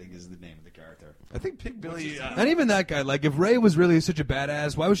Plot, I think, is the name of the character. I think Pig Billy. And even that guy, like, if Rey was really such a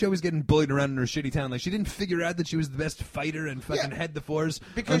badass, why was she always getting bullied around in her shitty town? Like, she didn't figure out that she was the best fighter and fucking had the Force.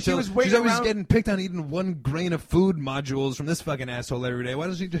 Because she until was waiting she's always around- getting picked on eating one grain of food modules from this fucking asshole every day. Why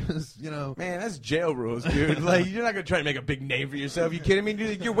doesn't she just, you know... Man, that's jail rules, dude. Like, you're not gonna try to make a big name for yourself. You kidding me,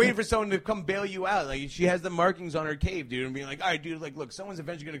 dude? You're waiting for someone to come bail you out. Like, she has the markings on her cave, dude, and being like, all right, dude, like, look, someone's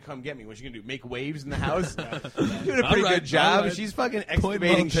eventually gonna come get me. What's she gonna do? Make waves in the house? She's doing a pretty All right, good job. all right. She's fucking Point excavating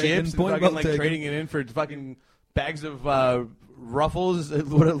well taken, ships and point fucking well like taken. trading it in for fucking bags of ruffles.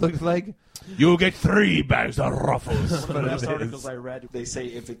 What it looks like. You'll get 3 bags of ruffles. One of the best articles I read, they say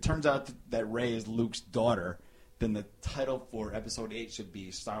if it turns out that Rey is Luke's daughter, then the title for Episode 8 should be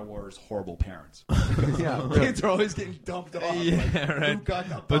Star Wars Horrible Parents. Yeah, Kids are always getting dumped off. Yeah, like, right. Luke got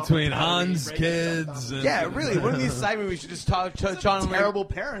dumped Between off with Han's Rey got dumped kids off. and... yeah, really. One of these side movies should just touch on like, Terrible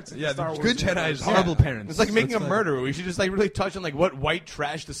parents in Yeah, Star the Wars. good Jedi is universe. horrible parents. It's like making That's a murderer. We should just like really touch on like what white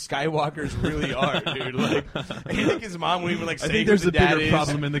trash the Skywalkers really are, dude. Like, I think his mom would even like say I think who there's the a dad bigger is.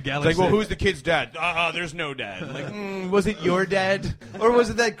 problem in the It's galaxy. like, well, who's the kid's dad? There's no dad. Like, was it your dad, or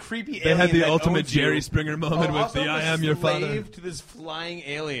was it that creepy They alien had the that ultimate owns you? Jerry Springer moment with Also the I a am your father. slave to this flying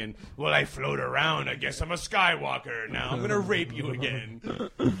alien. Well, I float around. I guess I'm a Skywalker. Now I'm gonna rape you again.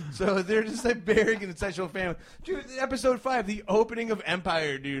 So they're just like burying an sexual family. Dude, episode 5, the opening of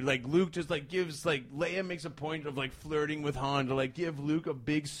Empire, dude. Like Luke just like gives like Leia makes a point of like flirting with Han to like give Luke a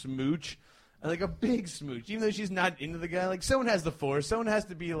big smooch, like a big smooch, even though she's not into the guy. Like someone has the Force. Someone has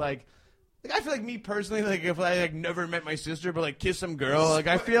to be like. Like, I feel like me personally, like, if I, like, never met my sister, but, like, kiss some girl, like,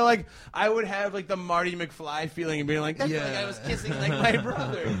 I feel like I would have, like, the Marty McFly feeling and being like, I feel like I was kissing, like, my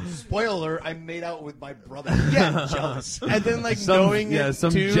brother. Spoiler, I made out with my brother. Yeah. Jealous. And then, like, Some, knowing yeah, it,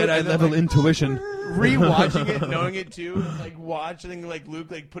 some too, Jedi and then, level like, intuition. rewatching it, knowing it, too, and, like, watching, like, Luke,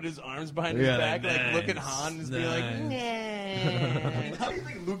 like, put his arms behind his Yeah, back, like, like, look at nice, Han and be like, nah. How do you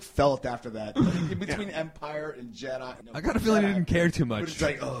think Luke felt after that? Like, in between Empire and Jedi. I got a feeling he didn't care too But much. it's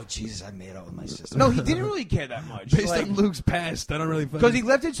like, oh, Jesus, I made out with my sister. No, he didn't really care that much. Based like, on Luke's past, I don't really... because he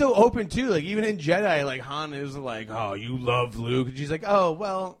left it so open too. Like even in Jedi, like Han is like, "Oh, you love Luke," and she's like, "Oh,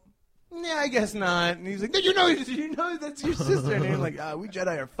 well, yeah, I guess not." And he's like, you know that's your sister." And they're like, "We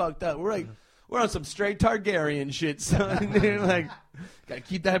Jedi are fucked up. We're on some straight Targaryen shit, son." And they're like, "Gotta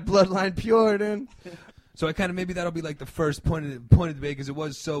keep that bloodline pure, dude." So I kind of maybe that'll be like the first point of debate because it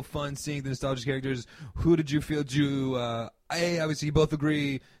was so fun seeing the nostalgic characters. Who did you feel? Obviously you both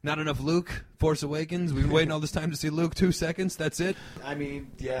agree not enough Luke. Force Awakens. We've been waiting all this time to see Luke. 2 seconds. That's it. I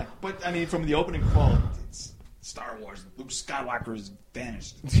mean, yeah, but I mean from the opening crawl, it's Star Wars. Luke Skywalker is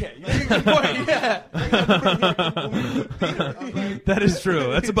vanished. Yeah, good point. Yeah. That is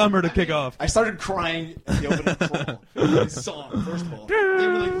true. That's a bummer to kick off. I started crying at the opening crawl. This song, first of all. They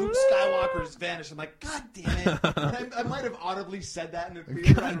were like, Luke Skywalker is vanished. I'm like, God damn it. I might have audibly said that in the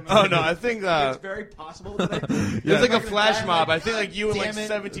theater. I don't know. Oh, no, I think it's very possible that I did. It was like a flash mob. I think like you and like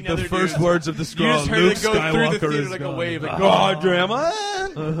 17 other The dudes. first words of the You scroll. just heard Luke it go through the Skywalker theater is like gone. a wave. Like, God damn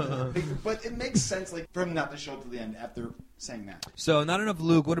it. But it makes sense, like, for him not to show up to the end after saying that. So not enough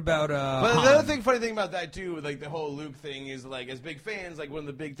Luke. What about But Han? the other funny thing about that too, with like the whole Luke thing, is like as big fans, like one of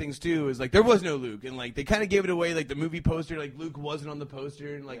the big things too is like there was no Luke, and like they kind of gave it away. Like the movie poster, like Luke wasn't on the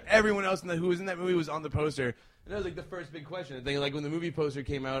poster, and like everyone else who was in that movie was on the poster. And that was like the first big question. I think like when the movie poster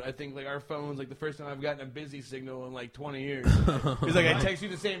came out, I think like our phones, like the first time I've gotten a busy signal in like 20 years. Because like I text you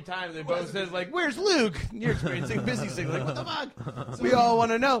the same time, and they both says like, "Where's Luke?" And you're experiencing busy signal. Like what the fuck? So we all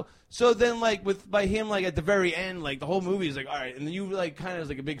want to know. So then like by him like at the very end, like the whole movie is like all right, and then you like kind of as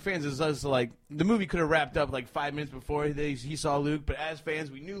like a big fans, it's us like the movie could have wrapped up like 5 minutes before he saw Luke, but as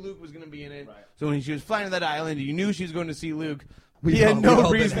fans we knew Luke was going to be in it. Right. So when she was flying to that island, you knew she was going to see Luke. He had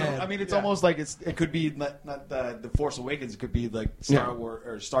no reason. I mean, it's almost like it could be not the Force Awakens. It could be like Star Wars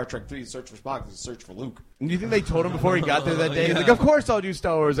or Star Trek 3, Search for Spock, it's a search for Luke. And do you think they told him before he got there that day? He's like, of course I'll do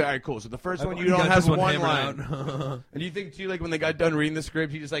Star Wars. All right, cool. So the first one, you don't have one line. And do you think, too, like when they got done reading the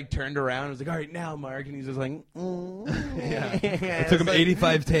script, he just like turned around and was like, all right, now, Mark. And he's just like, Yeah. It took him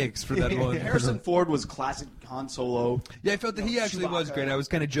 85 takes for that one. Harrison Ford was classic Han Solo. Yeah, I felt that he actually was great. I was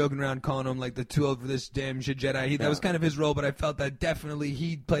kind of joking around calling him like the too old for this damn shit Jedi. That was kind of his role, but I felt that definitely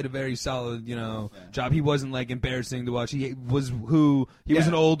he played a very solid, job. He wasn't like embarrassing to watch. He was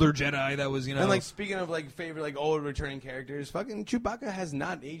an older Jedi that was, And like speaking of like favorite like old returning characters, fucking Chewbacca has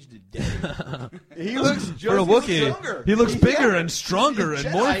not aged a day. He looks just for a Wookiee. He looks bigger and stronger and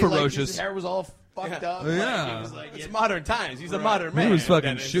more ferocious. Like, his hair was all fucked up. Yeah. It's modern times. He's a modern man. He was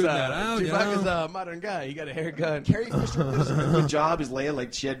fucking shooting that out. Chewbacca's a modern guy. He got a haircut. Carrie Fisher does a good job as Leia.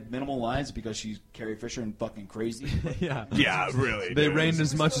 Like she had minimal lines because she's Carrie Fisher and fucking crazy. Yeah, really. They reined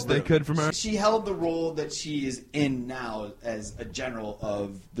as much as they could from her. She held the role that she is in now as a general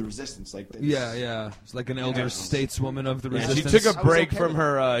of the Resistance. Like it's like an elder stateswoman of the She Resistance. took a break from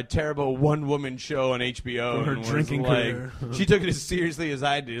her terrible one-woman show on HBO. From her drinking career. She took it as seriously as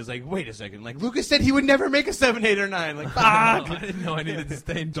I did. It's like, wait a second. Like, Lucas said he would never make a 7, 8, or 9. Like, fuck. I didn't know I needed to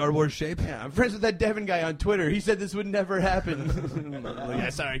stay in Star Wars shape. Yeah, I'm friends with that Devin guy on Twitter. He said this would never happen. Like, yeah,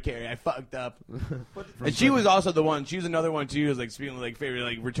 sorry, Carrie. I fucked up. And she was also the one. She was another one, too, is like, speaking of, like, favorite,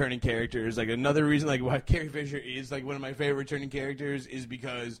 like, returning characters. Like, another reason, like, why Carrie Fisher is, like, one of my favorite returning characters is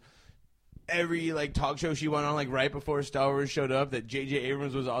because every like talk show she went on like right before Star Wars showed up that J.J.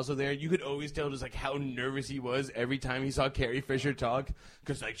 Abrams was also there. You could always tell just like how nervous he was every time he saw Carrie Fisher talk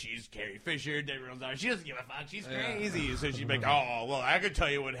because like she's Carrie Fisher, everyone's like she doesn't give a fuck, she's crazy. So she'd be like, oh well, I could tell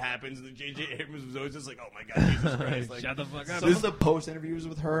you what happens. And then J.J. Abrams was always just like, oh my god, Jesus Christ, like, shut the fuck up. Some of the post interviews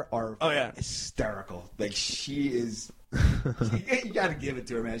with her are hysterical. Like she is. You gotta give it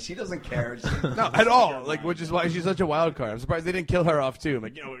to her, man. She doesn't care. No, at all. Like, which is why she's such a wild card. I'm surprised they didn't kill her off too. I'm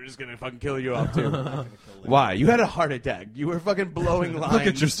like, we're just gonna fucking kill you off too. Why? You had a heart attack. You were fucking blowing lines. Look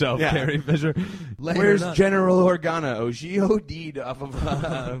at yourself, Carrie Fisher. Where's General Organa? Oh, she OD'd off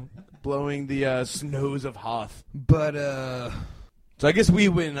of blowing the snows of Hoth. But so I guess we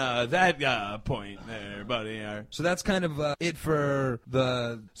win that point there, buddy. So that's kind of it for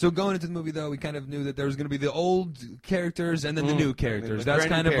the... So going into the movie, though, we kind of knew that there was going to be the old characters and then the new characters. That's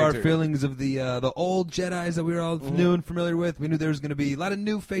kind of our feelings of the old Jedis that we were all new and familiar with. We knew there was going to be a lot of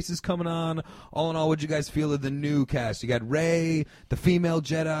new faces coming on. All in all, what'd you guys feel of the new cast? You got Rey, the female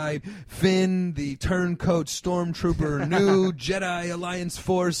Jedi, Finn, the turncoat stormtrooper, new Jedi Alliance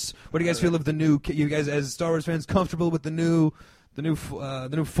Force. What do you guys feel of the new... You guys, as Star Wars fans, comfortable with the new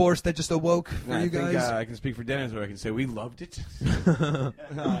force that just awoke for you guys? I can speak for Dennis, or I can say we loved it.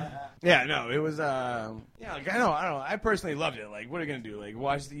 Yeah, no, it was. Like I know. I personally loved it. Like, what are you gonna do? Like,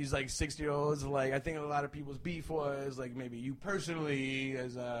 watch these like 60-year-olds? Like, I think a lot of people's beef was like maybe you personally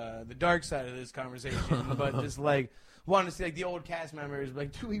as the dark side of this conversation, but just like wanting to see like the old cast members. But,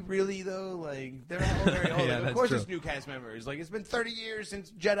 like, do we really though? Like, they're all very old. Yeah, Like, of that's course, true. it's new cast members. Like, it's been 30 years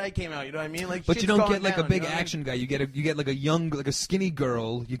since Jedi came out. You know what I mean? Like, But you shit's don't gone get like a down, big you know what I mean? action guy. You get like a young, like a skinny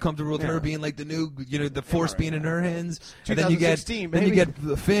girl. You comfortable with her being like the new, the Force being in her hands, and then you get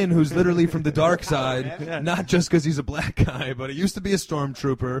 2016, Finn, who's literally from the dark side, not just because he's a black guy, but he used to be a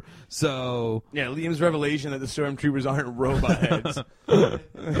stormtrooper. So Yeah, Liam's revelation that the stormtroopers aren't robot heads.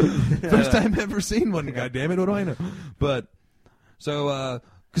 first time ever seen one. God damn it, what do I know? But so.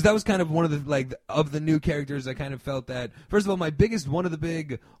 Because that was kind of one of the, like, of the new characters, I kind of felt that, first of all, one of the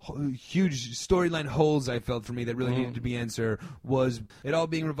big, huge storyline holes I felt for me that really needed to be answered was it all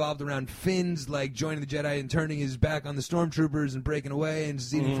being revolved around Finn's, like, joining the Jedi and turning his back on the Stormtroopers and breaking away and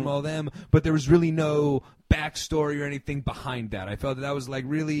seceding from all them, but there was really no backstory or anything behind that. I felt that was, like,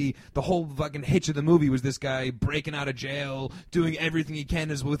 really, the whole fucking hitch of the movie was this guy breaking out of jail, doing everything he can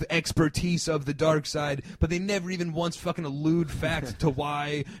with expertise of the dark side, but they never even once fucking allude fact to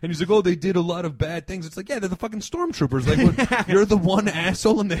why. And he's like, oh, they did a lot of bad things. It's like, yeah, they're the fucking stormtroopers. Like, what, you're the one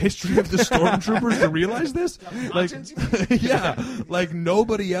asshole in the history of the stormtroopers to realize this? Like, yeah, like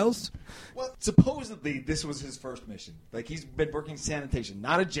nobody else. Well, supposedly this was his first mission. Like, he's been working sanitation,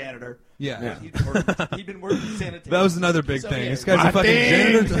 not a janitor. Yeah. He'd been working sanitation. That was another big thing. Yeah, This guy's a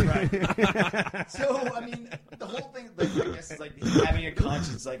fucking janitor. Right. So, I mean, the whole thing, like, I guess, is like having a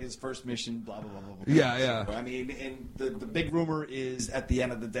conscience, like his first mission, blah, blah, blah, blah, blah. Yeah, yeah. So, I mean, and the big rumor is at the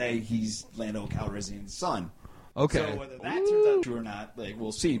end of the day, he's Lando Calrissian's son. Okay. So whether that turns out true or not, like,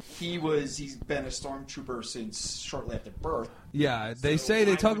 we'll see. He's been a stormtrooper since shortly after birth. Yeah, they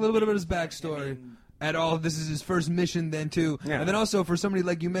talk a little bit about his backstory. At all, this is his first mission then too, and then also for somebody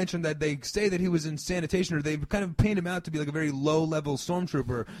like you mentioned that they say that he was in sanitation, or they kind of paint him out to be like a very low-level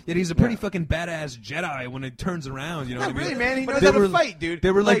stormtrooper. Yet he's a pretty fucking badass Jedi when it turns around. You know, Not what I mean? really, man. He knows how to fight, dude.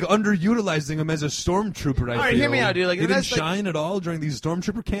 They were like underutilizing him as a stormtrooper. I feel. Hear me out, dude. Like, he didn't that's, like- shine at all during these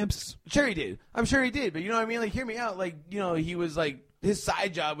stormtrooper camps. Sure he did. I'm sure he did. But you know what I mean? Like, hear me out. Like, you know, he was like, his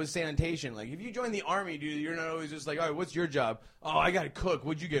side job was sanitation. Like, if you join the army, dude, you're not always just like, all right, what's your job? Oh, I got to cook.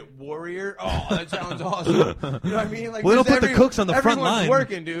 What'd you get, warrior? Oh, that sounds awesome. You know what I mean? Like, well, they don't put the cooks on the front line. Everyone's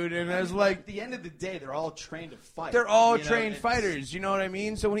working, dude. And there's like, At the end of the day, they're all trained to fight. they're all You know, trained it's- fighters. You know what I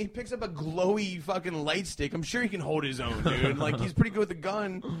mean? So when he picks up a glowy fucking light stick, I'm sure he can hold his own, dude. Like, he's pretty good with a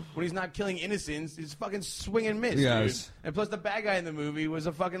gun when he's not killing innocents. He's fucking swing and miss, Yes. dude. And plus, the bad guy in the movie was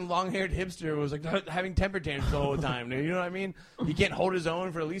a fucking long-haired hipster who was like having temper tantrums the whole time, dude. You know what I mean? He can't hold his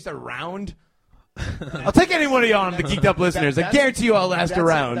own for at least a round. I'll take any one of y'all on the Geeked Up listeners. I guarantee you I'll last a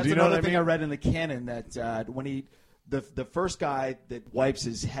round. That's You know what another I thing mean? I read in the canon that when the first guy that wipes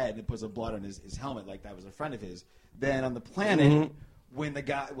his head and puts the blood on his helmet, like that was a friend of his. Then on the planet, when the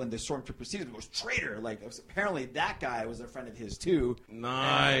stormtrooper sees him, he goes, traitor. Like, apparently that guy was a friend of his too.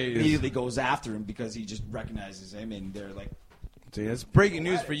 Nice. And immediately goes after him because he just recognizes him, and they're like, See, that's breaking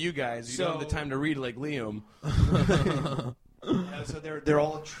news for you guys. You don't have So- the time to read like Liam. so they're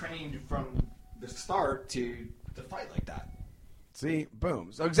all trained from the start to fight like that. See, boom.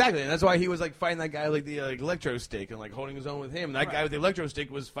 So exactly, and that's why he was like fighting that guy like the electro stick and like holding his own with him. That guy with the electro stick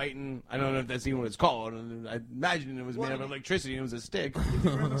was fighting. I don't know if that's even what it's called. I imagine it was made of electricity and it was a stick.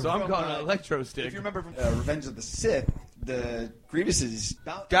 So I'm calling it an electro stick. If you remember from Revenge of the Sith, the Grievous's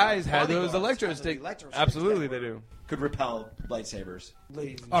Guys had bodyguards those electro had those sticks. electro sticks Absolutely, that they do. could repel lightsabers.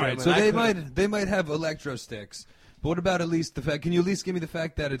 All right, so they might have electro sticks. But what about at least the fact? Can you at least give me the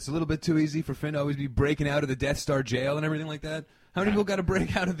fact that it's a little bit too easy for Finn to always be breaking out of the Death Star jail and everything like that? How many people got to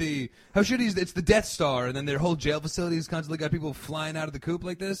break out of the? How should it's the Death Star, and then their whole jail facilities constantly got people flying out of the coop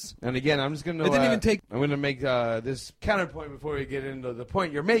like this? And again, I'm just going to. It didn't even take. I'm going to make this counterpoint before we get into the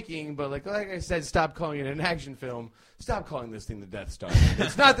point you're making. But like I said, stop calling it an action film. Stop calling this thing the Death Star.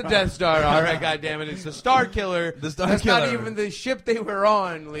 It's not the Death Star. All right, goddammit, it's the Star Killer. The Star That's Killer. not even the ship they were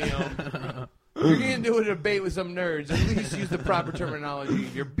on, Liam. You're going to do a debate with some nerds. At least use the proper terminology.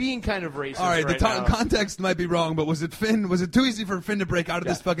 You're being kind of racist. All right, right the now. context might be wrong, but was it Finn? Was it too easy for Finn to break out of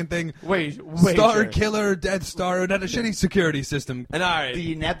this fucking thing? Wait, Star sure. Killer, Death Star, that a shitty security system. And all right.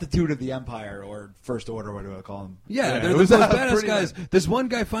 The ineptitude of the Empire, or First Order, what do I call them? Yeah, Yeah, they're it the was, most badass pretty guys. This one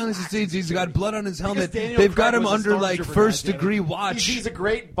guy finally succeeds. He's got blood on his helmet. Daniel They've got Craig him was a under like stormtrooper, first goddammit. degree watch. He's a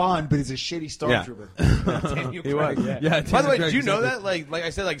great Bond, but he's a shitty stormtrooper. Daniel He was. Craig, Yeah. By the way, Craig, did you know exactly. that? Like I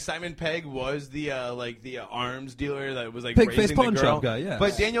said, like Simon Pegg was the arms dealer that was like Pig-faced raising pawn the girl. shop guy, yeah.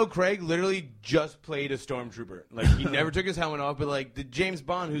 But Daniel Craig literally just played a stormtrooper. Like he never took his helmet off. But like the James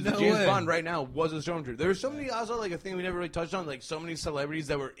Bond, who's the No James way. Bond right now, was a stormtrooper. There were so many also like a thing we never really touched on. Like so many celebrities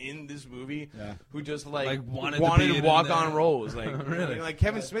that were in this movie who just like wanted to wanted be to in walk there. on roles. Like Really? like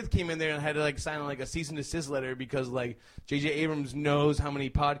Kevin Smith came in there and had to like sign like a cease and desist letter because like J.J. Abrams knows how many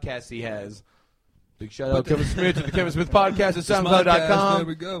podcasts he has. Big shout out Kevin Smith to the Kevin Smith podcast at SoundCloud.com. There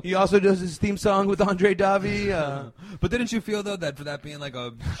we go. He also does his theme song with Andre Davi. But didn't you feel, though, that for that being like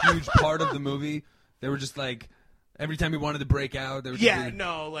a huge part of the movie, they were just like, every time he wanted to break out, they were just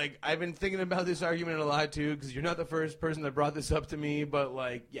no, like, I've been thinking about this argument a lot, too, because you're not the first person that brought this up to me, but,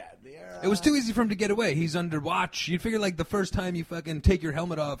 like, it was too easy for him to get away. He's under watch. You'd figure, like, the first time you fucking take your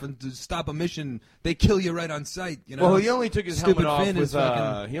helmet off and to stop a mission, they kill you right on sight, you know? Well, he only took his helmet off Finn with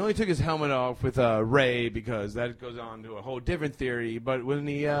he only took his helmet off with Rey, because that goes on to a whole different theory, but when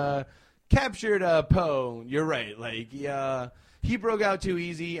he captured Poe, you're right, like, he broke out too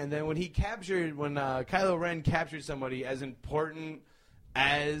easy, and then when Kylo Ren captured somebody as important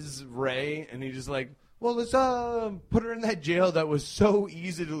as Rey, and he just like, well, let's put her in that jail that was so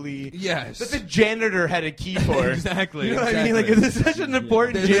easily that the janitor had a key for. Exactly. You know what I mean? Like, it's such an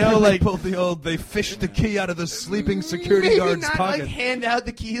important jail. Like, they fished the key out of the sleeping security guard's not, pocket. Like, hand out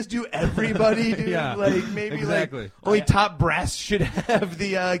the keys to everybody, dude. Like, maybe like only top brass should have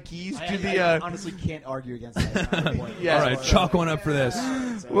the keys to the. I honestly can't argue against that. All right, chalk one up for this.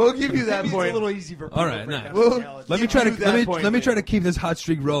 We'll give you that point. It's a little easy for people. All right, nice. Let me try to keep this hot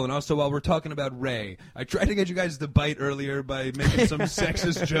streak rolling. Also, while we're talking about Rey, I tried to get you guys to bite earlier by making some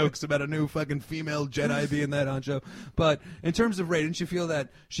sexist jokes about a new fucking female Jedi being that honcho. But in terms of Rey, didn't you feel that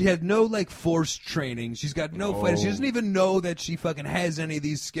she had no like force training? She's got no fight. She doesn't even know that she fucking has any of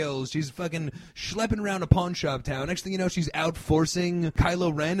these skills. She's fucking schlepping around a pawn shop town. Next thing you know, she's out forcing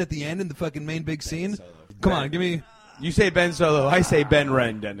Kylo Ren at the end in the fucking main big scene. Come on, give me. You say Ben Solo. I say Ben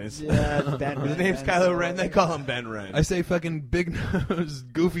Ren, Dennis. Yeah, Ben Ren. His name's Kylo Ren. They call him Ben Ren. I say fucking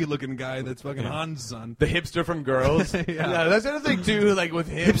big-nosed, goofy-looking guy that's fucking Han's son. The hipster from Girls. Yeah, that's the other thing, too, like, with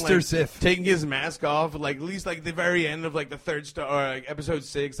him, hipster like, Sith. Taking his mask off, like, at least, like, the very end of, like, the third star, or, like, episode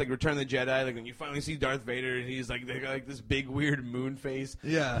 6, like, Return of the Jedi, like, when you finally see Darth Vader, and he's, like, they got, like, this big, weird moon face.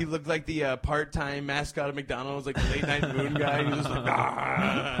 Yeah. He looked like the part-time mascot of McDonald's, like, the late-night moon guy. He was just like,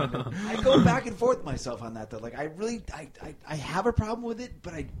 I go back and forth myself on that, though. Like, I have a problem with it,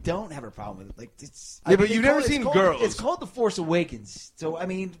 but I don't have a problem with it. Like, it's but you've never seen Girls. It's called The Force Awakens. So I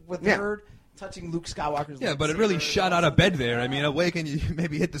mean, with her touching Luke Skywalker's. Yeah, but it really shot out of bed there. I mean, awaken, you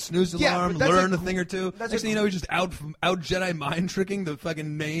maybe hit the snooze alarm, learn a thing or two. Next thing you know, he's just out Jedi mind tricking the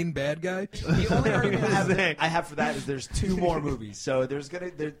fucking main bad guy. The only argument I have for that is there's 2 more movies, so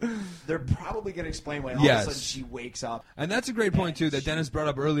they're probably gonna explain why all of a sudden she wakes up. And that's a great point too that Dennis brought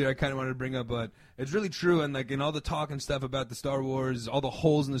up earlier. I kind of wanted to bring up, but it's really true. And like in all the talk and stuff about the Star Wars, all the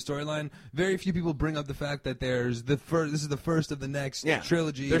holes in the storyline, very few people bring up the fact that there's this is the first of the next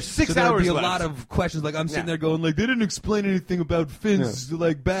trilogy. There's 6 so hours be a left. lot of questions. Like I'm sitting there going, like they didn't explain anything about Finn's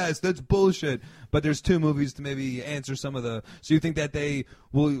like Bass. That's bullshit. But there's 2 movies to maybe answer some of the. So you think that they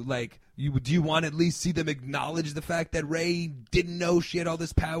will like. Do you want to at least see them acknowledge the fact that Rey didn't know she had all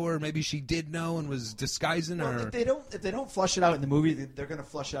this power, or maybe she did know and was disguising? Well, or if they don't flush it out in the movie, they're going to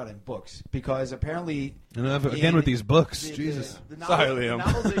flush it out in books because apparently. Again with these books, Jesus. The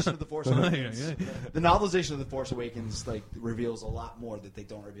novelization of the Force Awakens. The novelization of the Force Awakens like reveals a lot more that they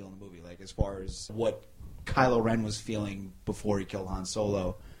don't reveal in the movie. Like as far as what Kylo Ren was feeling before he killed Han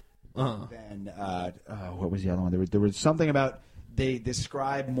Solo. Then what was the other one? There was something about. They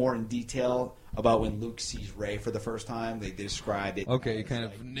describe more in detail about when Luke sees Rey for the first time. They describe it. Okay, you kind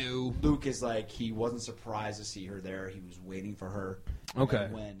of knew. Luke is like he wasn't surprised to see her there. He was waiting for her. Okay,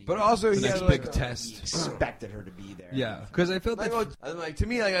 but also the next big test. He expected her to be there. Yeah, because I felt like to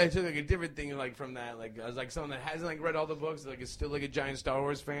me, like I took like a different thing like from that. Like I was like someone that hasn't like read all the books, like is still like a giant Star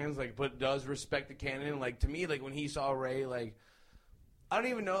Wars fans, like but does respect the canon. Like to me, like when he saw Rey, like I don't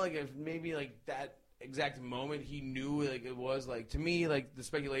even know like if maybe like that. Exact moment he knew like it was like to me like the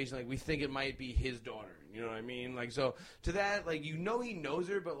speculation like we think it might be his daughter, you know what I mean, like so to that like you know he knows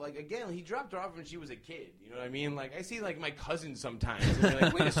her, but like again he dropped her off when she was a kid, you know what I mean, like I see like my cousin sometimes and they're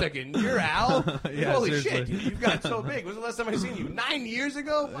like wait a second you're Al. Holy seriously. Shit dude, you've got so big. When's the last time I seen you? 9 years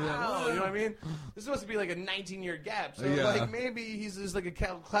ago? Wow. You know what I mean, this is supposed to be like a 19-year gap, so like maybe he's just like a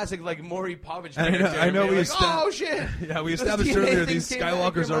classic like Maury Povich I know we like, oh shit yeah we established earlier these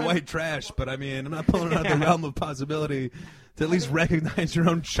Skywalkers are white trash, but I mean I'm not pulling out the realm of possibility to at least recognize your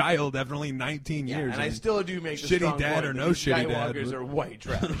own child after only 19 years. And I still do make shitty strong dad point or no shitty dad. Skywalkers are white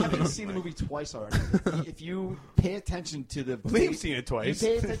trash. I've seen the movie twice already. If you pay attention to the Liam's seen it twice. You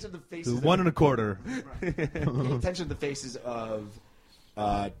pay attention to the faces. 1 1/4. Pay attention to the faces of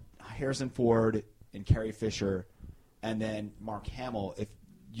Harrison Ford and Carrie Fisher, and then Mark Hamill. If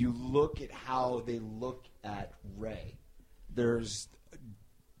you look at how they look at Rey, there's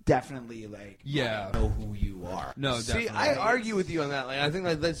definitely know who you are. No, definitely. See, I argue with you on that. Like, I think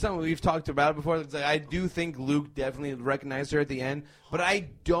that's something we've talked about before. It's like, I do think Luke definitely recognized her at the end, but I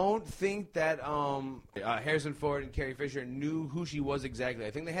don't think that Harrison Ford and Carrie Fisher knew who she was exactly.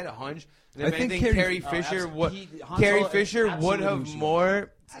 I think they had a hunch. And I think Carrie Fisher would have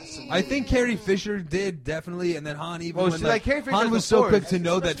more. I think Carrie Fisher did, definitely, and then Han even when Carrie Fisher Han was so quick to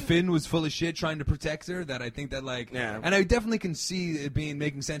know that Finn was full of shit trying to protect her that I think that and I definitely can see it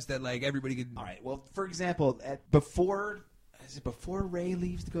making sense that everybody could. All right. Well, for example, before Rey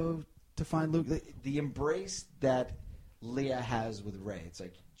leaves to go to find Luke, the embrace that Leia has with Rey, it's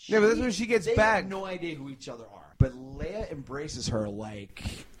like but that's when she gets they back. Have no idea who each other are, but Leia embraces her like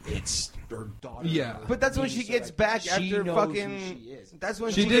it's her daughter. Yeah, but that's when she gets back after fucking. That's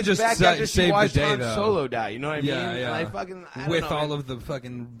when she did gets just back after she watched Han though. Solo die. You know what I mean? Yeah. I with don't know, all of the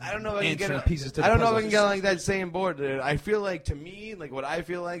fucking. I don't know if I can get pieces to. I don't know if I can get like that same board, dude. I feel like to me, what I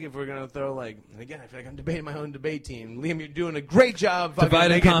feel like if we're gonna throw again, I feel like I'm debating my own debate team. Liam, you're doing a great job.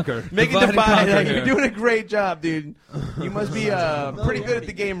 Divide and conquer. Make it divide. You're doing a great job, dude. You must be pretty good at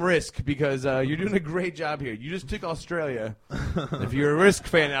the game Risk because you're doing a great job here. You just took Australia. If you're a Risk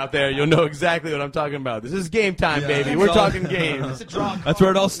fan out there, you'll know exactly what I'm talking about. This is game time, baby. We're talking games. That's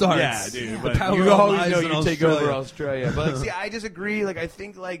where it all starts. Yeah, dude. But you always know you take over Australia. But see, I disagree. I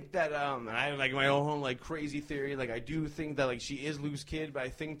think that I have my own crazy theory. I do think that she is Luke's kid, but I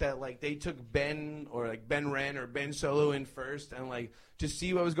think that they took Ben or Ben Ren or Ben Solo in first and to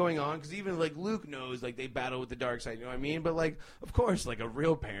see what was going on, because even Luke knows they battle with the dark side, you know what I mean? But of course, a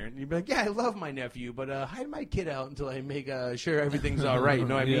real parent, you'd be like, yeah, I love my nephew, but hide my kid out until I make sure everything's all right, you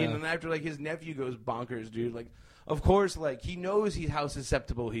know what I mean? And after his nephew goes bonkers, dude, of course, he knows how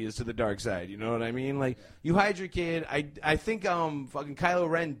susceptible he is to the dark side, you know what I mean? You hide your kid. I think fucking Kylo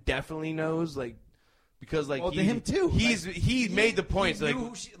Ren definitely knows, because to him too. He made the points,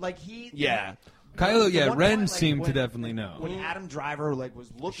 yeah. Kylo, Ren seemed to definitely know. When Adam Driver was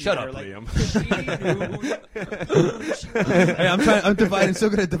looking Shut at her, up, Liam. Hey, I'm dividing. So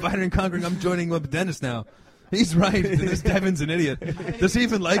good at dividing and conquering. I'm joining up with Dennis now. He's right. This Devin's an idiot. Does he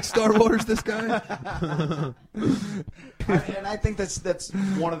even like Star Wars? This guy. And I think that's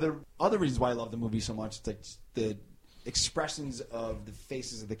one of the other reasons why I love the movie so much. It's the expressions of the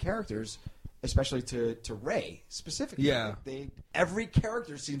faces of the characters. Especially to Rey specifically. Yeah. Every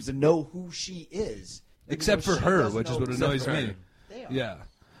character seems to know who she is. Except for her, which is what annoys me. Yeah.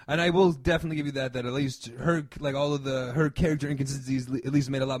 And I will definitely give you that at least her, all of her character inconsistencies at least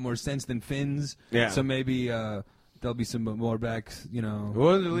made a lot more sense than Finn's. Yeah. So maybe there'll be some more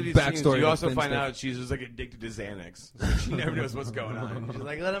backstory. You also find out she's just addicted to Xanax. So she never knows what's going on. She's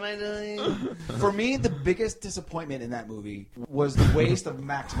like, what am I doing? For me, the biggest disappointment in that movie was the waste of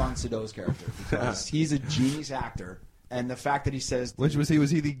Max von Sydow's character, because he's a genius actor. And the fact that he says... Which was he? Was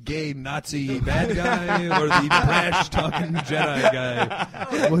he the gay Nazi bad guy or the brash-talking Jedi guy?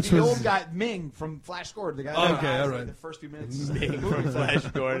 The old guy, Ming from Flash Gordon. The guy okay, all right. The first few minutes. Ming from Flash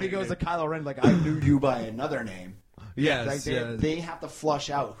Gordon. When he goes to Kylo Ren, I knew you by another name. Yes, they have to flush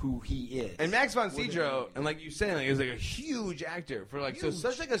out who he is. And Max von Sydow, and you said, is a huge actor for so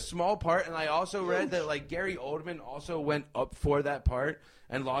such a small part. And I also read that Gary Oldman also went up for that part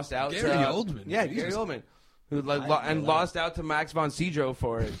and lost out. Gary Oldman, yeah, Gary Oldman, who lost out to Max von Sydow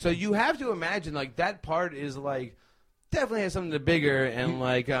for it. So you have to imagine that part is definitely has something bigger and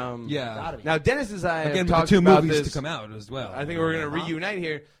yeah. Now Dennis and I have again talked with the 2 about movies this. to come out as well. I think we're going to reunite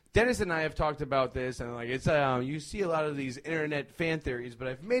here. Dennis and I have talked about this, and it's you see a lot of these internet fan theories, but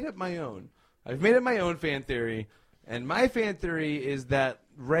I've made up my own. I've made up my own fan theory, and my fan theory is that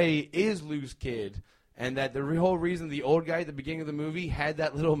Rey is Luke's kid, and that the whole reason the old guy at the beginning of the movie had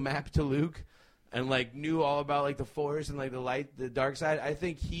that little map to Luke, and knew all about the Force and the light, the dark side. I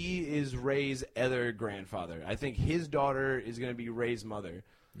think he is Rey's other grandfather. I think his daughter is going to be Rey's mother.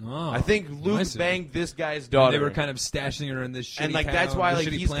 Oh, I think Luke banged this guy's daughter. They were kind of stashing her in this shitty and town, that's why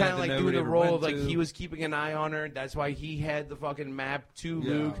the he's kind of doing the role of to. he was keeping an eye on her. That's why he had the fucking map to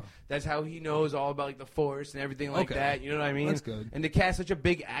Luke. That's how he knows all about the Force and everything that. You know what I mean? That's good. And to cast such a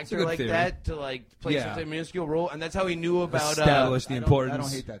big actor like theory. That to play such a minuscule role, and that's how he knew about establish the importance. I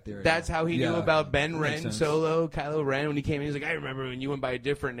don't hate that theory. That's how he knew about Ben Ren Solo, Kylo Ren when he came in. He's like, I remember when you went by a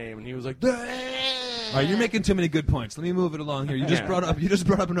different name, and he was like, all right, you're making too many good points. Let me move it along here. You just brought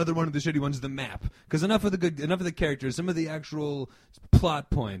up another one of the shitty ones, the map. Because enough of the characters, some of the actual plot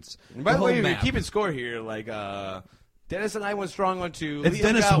points. And by the way, if you're keeping score here, Dennis and I went strong on 2. It's Liam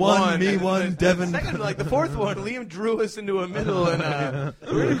Dennis got 1, me 1, Devin. Second, like the fourth one, Liam drew us into a middle, and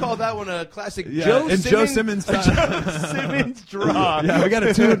we're gonna call that one a classic Joe Simmons Joe Simmons draw. Yeah, we got a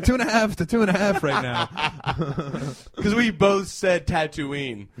 2.5 to 2.5 right now. Because we both said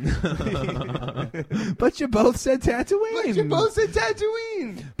Tatooine. But you both said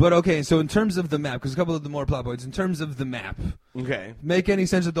Tatooine. But okay, so in terms of the map, because a couple of the more plot points, in terms of the map, okay, make any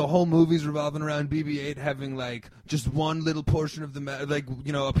sense that the whole movie's revolving around BB-8 having like just one little portion of the map, like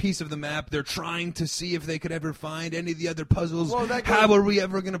a piece of the map. They're trying to see if they could ever find any of the other puzzles. Well, how are we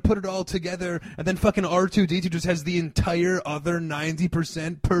ever going to put it all together? And then fucking R2-D2 just has the entire other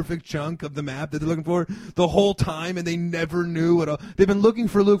 90% perfect chunk of the map that they're looking for the whole time, and they never knew what. They've been looking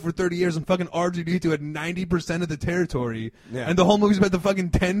for Luke for 30 years, and fucking R2-D2 had 90% of the territory, and the whole movie's about the fucking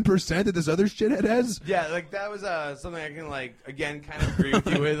 10% that this other shithead has. Yeah, like that was something I can like again kind of agree with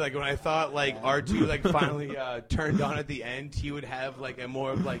you with. Like when I thought like R2 like finally turned on at the end, he would have like a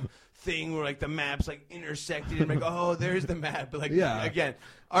more of like thing where like the maps like intersected and like, oh, there's the map. But like again,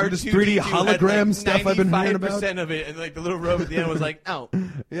 this 3D hologram like stuff I've been hearing about. 95% of it, and like the little robot at the end was like, oh,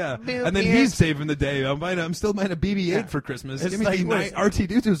 yeah. And then he's saving the day. I'm still buying a BB-8 for Christmas. It's Give me like, the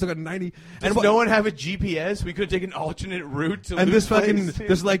R2-D2 still got 90. Does no one have a GPS? We could take an alternate route to. And Luke's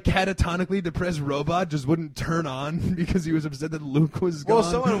this like catatonically depressed robot just wouldn't turn on because he was upset that Luke was gone. Well,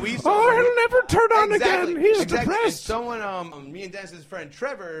 someone we saw. Oh, he'll never turn on again. He's depressed. And someone, me and Dennis's friend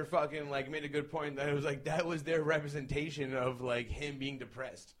Trevor, fucking like made a good point that it was like that was their representation of like him being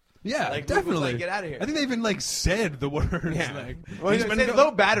depressed. Yeah, like, definitely. Was like, get out of here. I think they even like said the words. Yeah. Like, well, he's been low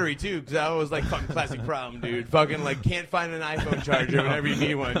battery too, because that was like fucking classic problem, dude. Fucking like can't find an iPhone charger whenever you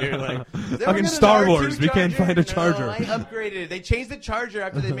need one, dude. Like fucking Star Wars, we can't find a charger. No, I upgraded. They changed the charger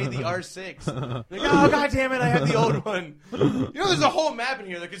after they made the R6. Like, oh god damn it, I have the old one. There's a whole map in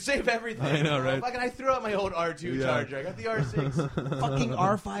here that could save everything. I know, right? Fucking, I threw out my old R2 charger. I got the R6. Fucking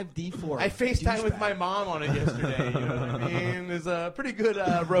R5D4. I FaceTime with my mom on it yesterday. You know what I mean? It's a pretty good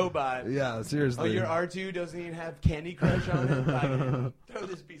robot. Yeah. Seriously. Oh, your R2 doesn't even have Candy Crush on it? Throw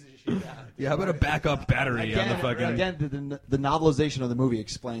this piece of shit out. Yeah, how about a backup battery on the fucking... Again, the novelization of the movie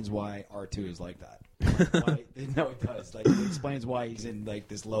explains why R2 is like that. No, it does. Like, it explains why he's in like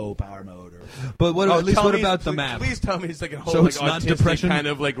this low power mode. But what about the map? Please tell me it's like a whole so like it's not autistic depression? Kind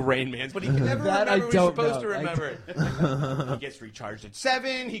of like Rain Man. But he can never that remember I don't what he's supposed know. to remember. He gets recharged at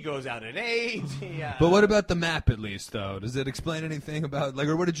 7. He goes out at 8. But what about the map at least, though? Does it explain anything about like,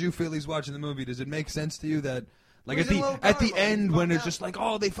 or what did you feel he's watching the movie? Does it make sense to you that? Like at the end when it's just like,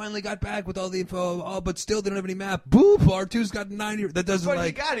 oh, they finally got back with all the info, but still they don't have any map. Boop, R2's got 90. That doesn't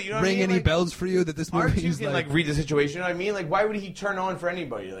ring any bells for you that this movie is R2 can read the situation. You know what I mean? Like, why would he turn on for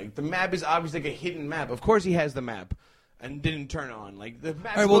anybody? Like, the map is obviously like a hidden map. Of course he has the map. And didn't turn on. Like the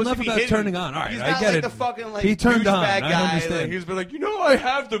map's all right, well, enough to be about hidden. turning on. All right, he's I not get like it. The fucking like he turned on. guy. I understand. Like, he's been like, I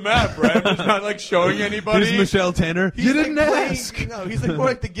have the map, right? I'm just not like showing anybody. Here's Michelle Tanner. He's you didn't ask. He's like more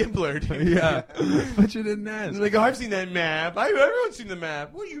like the Gimbler. Dude. Yeah, but you didn't ask. He's like, I've seen that map. Everyone's seen the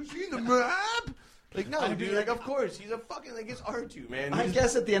map. Well, you've seen the map. Like, no, dude, like, of course. He's a fucking, like, it's R2, man. I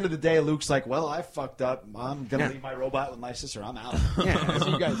guess at the end of the day, Luke's like, well, I fucked up. I'm going to leave my robot with my sister. I'm out. Yeah, so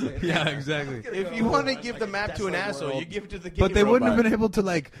you guys yeah, exactly. If you want to give the map to an asshole, you give it to the But they wouldn't have been able to,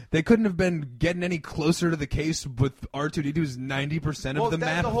 like, they couldn't have been getting any closer to the case with R2-D2's 90% of the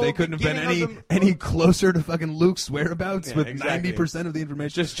map. They couldn't have been any closer to fucking Luke's whereabouts with 90% of the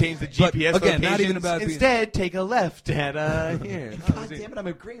information. Just change the GPS but, again, locations. not even about Instead, take a left at, here. God damn it, I'm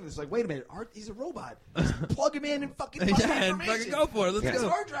agreeing with this. Like, wait a minute. He's a robot. Plug him in and fucking and fucking go for it. Let's go.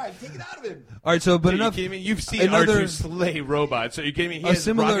 Hard drive. Take it out of him. All right, so but enough. You kidding me? You've seen R2 slay robots. So you kidding me? He has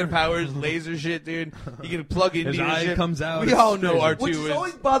rocket powers, laser shit, dude. You can plug in. His eye shit. Comes out. We all know R2 Which is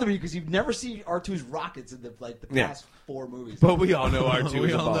always bothered me because you've never seen R2's rockets in the past 4 movies. But we all know R2 we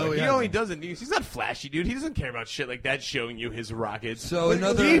is all know, You know he doesn't. He's not flashy, dude. He doesn't care about shit like that showing you his rockets. So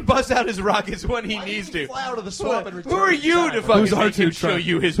he busts out his rockets when he needs to. Fly out of the swamp and return. Who are you to fucking make him show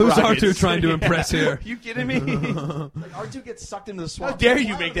you his rockets? Who's R2 trying to impress here? You kidding me? Like R2 gets sucked into the swamp. How dare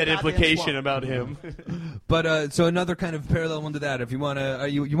you make that implication about him? But so another kind of parallel one to that. If you want to,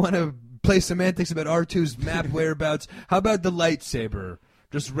 you want to play semantics about R2's map whereabouts. How about the lightsaber?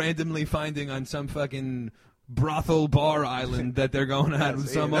 Just randomly finding on some fucking brothel bar island that they're going at with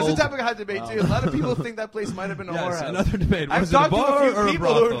some That's old... a topic of hot debate, too. A lot of people think that place might have been a whorehouse. Another debate. I've talked to a few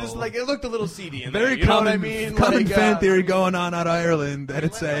people who are just like, it looked a little seedy in Very there. You common, know what I mean? common fan theory going on out of Ireland that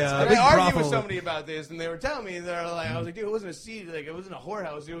it's a big I argued brothel. with somebody about this, and they were telling me, they're like, I was like, dude, it wasn't a seedy, like, it wasn't a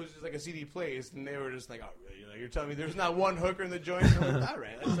whorehouse, it was just like a seedy place, and they were just like, oh, really? You're telling me there's not one hooker in the joint? I'm like, all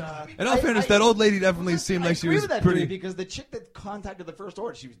right. In all fairness, that old lady definitely seemed like she was with that pretty... because the chick that contacted the First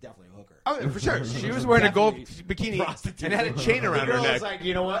Order, she was definitely a hooker. Oh, for sure. She was wearing a gold bikini and had a chain around her The girl neck. was like,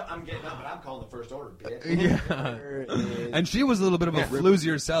 you know what? I'm getting up, and I'm calling the first order, bitch. Yeah. And she was a little bit of a floozy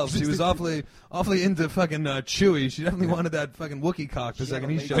herself. She was awfully into fucking Chewie. She definitely wanted that fucking Wookiee cock the second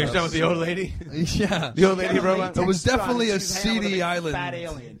he showed You're done up. with the old lady? Yeah. The old lady robot? It was definitely a She was hanging out with seedy big island. fat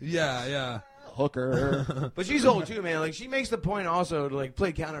alien. Yeah. Hooker. But she's old too, man. Like she makes the point also to like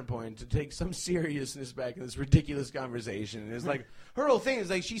play counterpoint to take some seriousness back in this ridiculous conversation. And it's like her whole thing is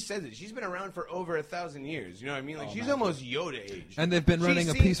like she says it. She's been around for over 1,000 years. You know what I mean? Like she's almost Yoda age. And they've been running She's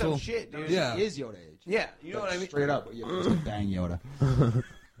a seen peaceful. some shit, dude. Yeah. He is Yoda age. Yeah, you know what I mean? Straight up. You just bang Yoda.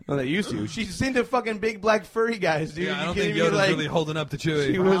 Well, they used to. She's into fucking big black furry guys, dude. Yeah, I You don't think kidding me? Yoda's Like, really holding up to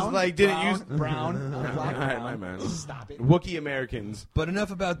Chewie. she was like, didn't use brown. Black, All right, brown. my man. Stop it. Wookiee Americans. But enough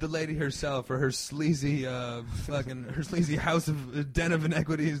about the lady herself or her sleazy her sleazy house of den of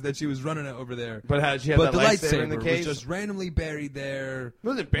inequities that she was running over there. But how she had But that the lightsaber in the lightsaber case? was just randomly buried there. It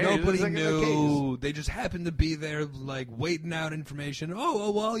wasn't buried, it Nobody was like in the knew. They just happened to be there, like waiting out information.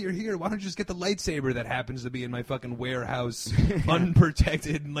 Oh, well, you're here. Why don't you just get the lightsaber that happens to be in my fucking warehouse,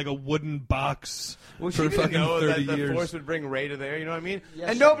 unprotected in like a wooden box Well, she for didn't fucking know 30 that the years. Force would bring Rey to there. You know what I mean? Yeah,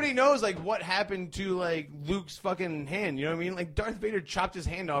 and she nobody knows like what happened to like Luke's fucking hand. You know what I mean? Like Darth Vader chopped his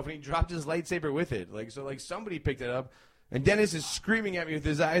hand off and he dropped his lightsaber with it. Like so, like somebody picked it up. And Dennis is screaming at me with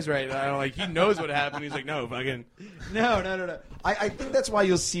his eyes right now. Like he knows what happened. He's like, no, fucking. No. I think that's why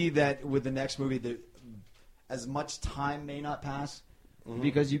you'll see that with the next movie that as much time may not pass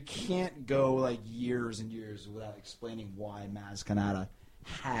because you can't go like years and years without explaining why Maz Kanata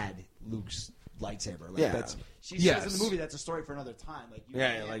had Luke's lightsaber. Like, Yeah. She says in the movie that's a story for another time. Like you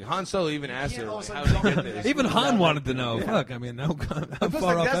Yeah, can't- like Han Solo even asked her, can't all like, of a how sudden did you jump get into this? Even Han wanted to know. Fuck, I mean, how Plus,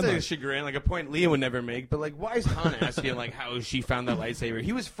 far like, off that's am I? a chagrin, like a point Leah would never make. But like, why is Han asking like how she found that lightsaber?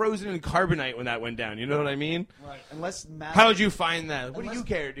 He was frozen in carbonite when that went down. You know what I mean? Right. Unless Maz, How did you find that? What do Unless- you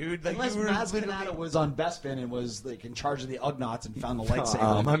care, dude? Like, unless you were Maz literally- Kanata was on Bespin and was like in charge of the Ugnaughts and found the lightsaber.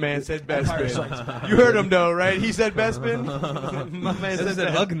 Oh, my man said Empire Bespin. Strikes Back. You heard him though, right? He said Bespin. My man They said said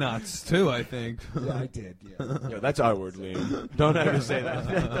that. Ugnaughts, too, I think. Yeah, I did. Yeah. Yo, that's our word, Liam. Don't ever say that.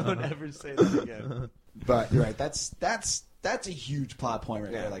 Don't ever say that again. But you're right. That's a huge plot point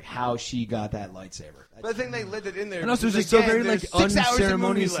right Yeah. there. Like how she got that lightsaber. But I think they lit it in there. And also, it's because, just so again, very, like, there's 6 hours of movie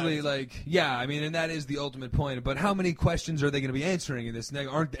unceremoniously, left. like, yeah, I mean, and that is the ultimate point. But how many questions are they going to be answering in this?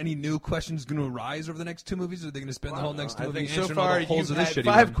 Aren't any new questions going to arise over the next 2 movies? Or are they going to spend the whole next I movie think so answering all far the holes you've of this had shitty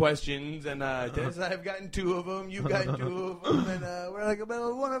 5 one? questions, and Dennis and I have gotten 2 of them. You've gotten 2 of them, and we're like about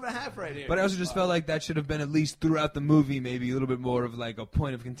 1.5 right here. But I also just felt like that should have been at least throughout the movie, maybe a little bit more of like a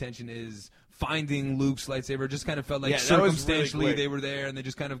point of contention is finding Luke's lightsaber. Just kind of felt like Yeah, that was really circumstantially quick. they were there, and they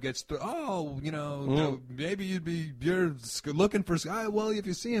just kind of gets through. Oh, maybe you're looking for Sky. Well, if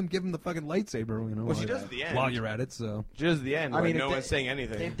you see him, give him the fucking lightsaber. You know, Well, she while- does at the end. while you're at it. So just the end, where no if one's saying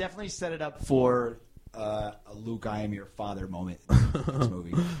anything. They've definitely set it up for a Luke, I am your father moment in this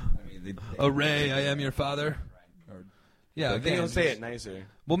movie. I mean, they Ray, I am your father. Or, Yeah, I think again, he'll say just- it nicer.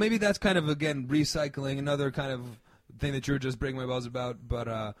 Well, maybe that's kind of, again, recycling, another kind of thing that you were just breaking my balls about, but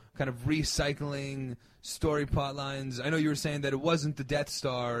kind of recycling story plot lines. I know you were saying that it wasn't the Death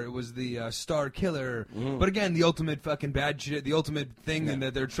Star, it was the Star Killer. But again, the ultimate fucking bad shit, the ultimate thing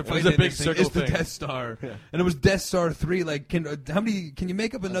that they're fighting a in big this thing circle is the thing. Death Star. And it was Death Star 3. Like, can you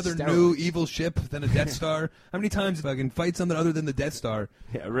make up another new evil ship than a Death Star? How many times if I can fight something other than the Death Star?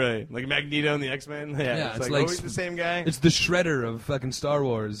 Yeah, really. Like Magneto and the X-Men. Yeah, it's like always the same guy. It's the Shredder of fucking Star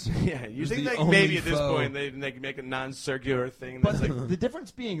Wars. Yeah, you It's think the like only maybe at this foe. point they'd make a non-circular thing But that's like the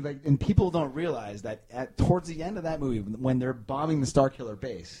difference being, like, and people don't realize that towards the end of that movie, when they're bombing the Star Killer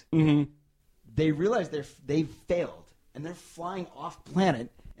base, they realize they've failed and they're flying off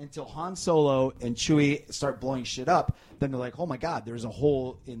planet until Han Solo and Chewie start blowing shit up. Then they're like, "Oh my God, there's a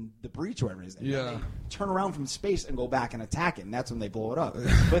hole in the breach, or whatever it is." And then Yeah. they turn around from space and go back and attack it, and that's when they blow it up.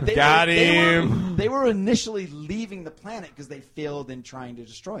 But they Got were, him. They were initially leaving the planet because they failed in trying to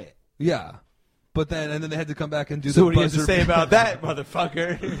destroy it. Yeah. But then they had to come back and do So the what do you have to buzzer. say about that,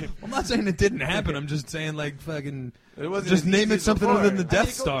 motherfucker? I'm not saying it didn't happen. I'm just saying, like, fucking, It wasn't just as name easy it as something before. other than the I mean, Death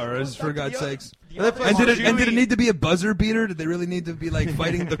it Star, goes as back for to God's the other- sakes. the other And did Chewie- it need to be a buzzer beater? Did they really need to be like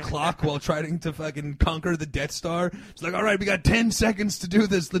fighting the clock while trying to fucking conquer the Death Star? It's like, all right, we got 10 seconds to do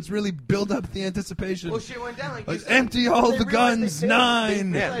this. Let's really build up the anticipation. Well, shit went down like you Like, said. empty all They the realized guns. they failed.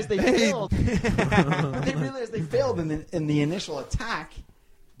 9. They realized they 8. failed. They realized they failed in the initial attack,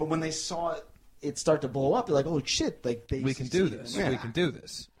 but when they saw it start to blow up, they're like, "Oh shit!" Like We can do this. Yeah. We can do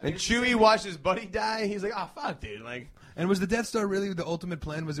this. And Chewie watched his buddy die. He's like, oh, fuck, dude. Like, and was the Death Star really the ultimate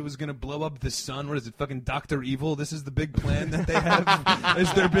plan? Was it was going to blow up the sun? What is it, fucking Dr. Evil? This is the big plan that they have?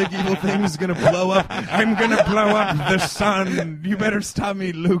 Is their big evil thing is going to blow up? I'm going to blow up the sun. You better stop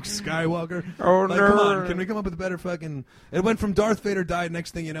me, Luke Skywalker. Oh, like, no. Come on, can we come up with a better fucking... It went from Darth Vader died,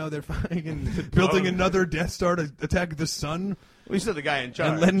 next thing you know, they're fucking building another Death Star to attack the sun. We saw the guy in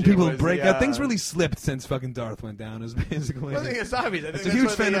charge. And letting people break out. Things really slipped since fucking Darth went down, is basically... I think it's obvious. I think it's a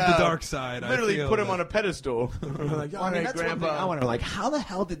huge fan of the dark side. Literally put him on a pedestal. Like, well, I mean, that's one thing I wonder. Like, how the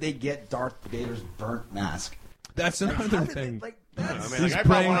hell did they get Darth Vader's burnt mask? That's another thing. I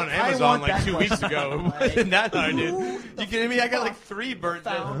bought one on Amazon like 2 weeks ago. It wasn't that hard, dude. You kidding me? I got like 3 burnt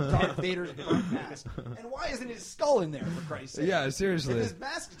found Darth Vader's burnt mask. And why isn't his skull in there, for Christ's sake? Yeah, seriously. If his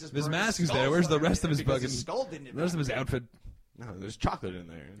mask is just his mask is there. Where's the rest of his fucking... The rest of his outfit? No, there's chocolate in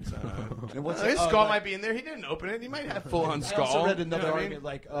there. His skull might be in there. He didn't open it. He might have full-on skull. I also read another argument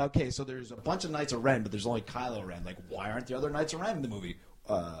like, okay, so there's a bunch of Knights of Ren, but there's only Kylo Ren. Like, why aren't the other Knights of Ren in the movie?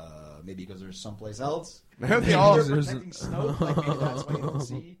 Maybe because there's someplace else. I hope they all protecting Snoke. Like, maybe that's why you don't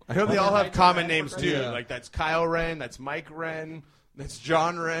see. I hope they all have common names too. Yeah. Like that's Kyle Ren, that's Mike Ren, that's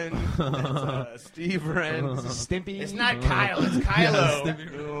John Ren, that's Steve Ren. Stimpy. It's not Kyle. It's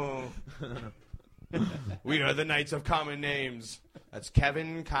Kylo. We are the Knights of Common Names. That's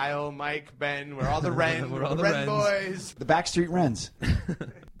Kevin, Kyle, Mike, Ben. We're all the Ren. We're all the Ren boys. The Backstreet Wrens.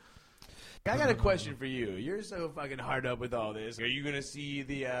 I got a question for you. You're so fucking hard up with all this. Are you going to see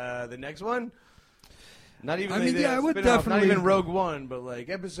the next one? Not even. I mean, yeah, I would definitely. Not even Rogue One, but like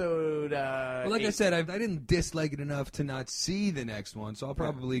episode. Well, like 8. I said, I didn't dislike it enough to not see the next one, so I'll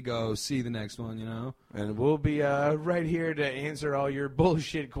probably go see the next one. You know. And we'll be right here to answer all your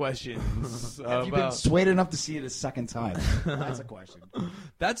bullshit questions. Have you been swayed enough to see it a second time? That's a question.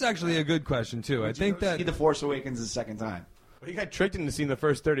 That's actually a good question too. I think that see The Force Awakens a second time. Well, you got tricked into seeing the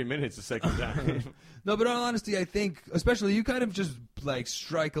first 30 minutes the second time. No, but in all honesty, I think, especially you kind of just, like,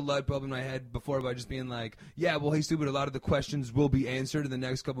 strike a light bulb in my head before by just being like, yeah, well, hey, stupid, a lot of the questions will be answered in the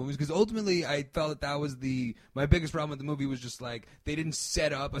next couple of movies. Because ultimately, I felt that was my biggest problem with the movie was just, like, they didn't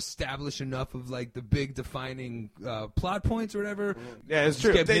establish enough of, like, the big defining plot points or whatever. Yeah, it's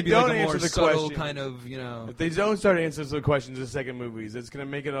true. If they maybe don't like a answer more the subtle question, kind of, you know. If they don't start answering the questions in the second movies, it's going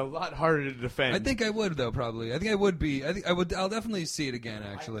to make it a lot harder to defend. I think I would, though, probably. I think I would be. I'll definitely see it again,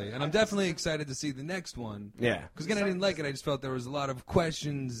 actually. And I'm definitely excited to see the next one. Yeah. Because, again, I didn't like it. I just felt there was a lot of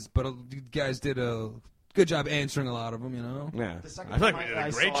questions, but you guys did a good job answering a lot of them, you know? Yeah. The second I feel like time we did a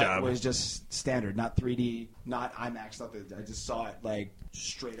I great saw job. It was just standard, not 3D, not IMAX stuff. I just saw it, like,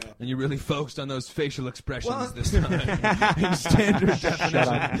 straight up. And you really focused on those facial expressions this time. In standard definition. Shut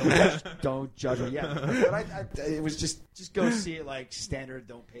up. Don't judge me. Yeah. But it was just go see it like standard.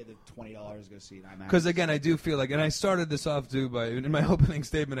 Don't pay the $20. Go see it IMAX. Because, again, I do feel like, and I started this off, too, in my opening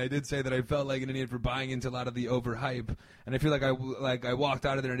statement, I did say that I felt like an idiot for buying into a lot of the overhype. And I feel like I walked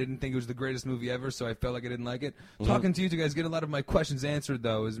out of there and I didn't think it was the greatest movie ever, so I felt like I didn't like it. Mm-hmm. Talking to you two guys, getting a lot of my questions answered,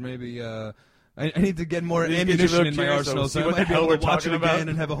 though, is maybe... I need to get more ammunition in my arsenal, so I might be able to watch it again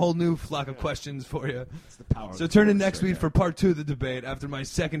and have a whole new flock of questions for you. It's the power. So tune in next week for part 2 of the debate after my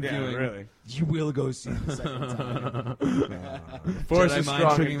second viewing. Really. You will go see it the second time. Force is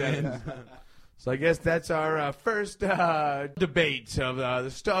strong again. So I guess that's our first debate of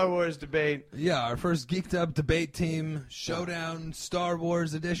the Star Wars debate. Yeah, our first Geeked Up Debate Team Showdown Star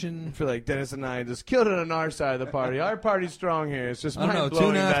Wars edition. I feel like Dennis and I just killed it on our side of the party. Our party's strong here. It's just I don't know,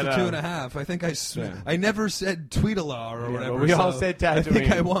 mind-blowing 2.5 to 2.5. I think I never said Tweedalaw or whatever. We all said Tatooine. I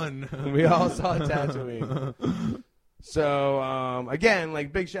think I won. We all saw Tatooine. So, again,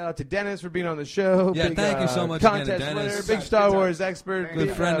 big shout out to Dennis for being on the show. Yeah, big, thank you so much contest again to Dennis. winner, big Star Wars expert. Good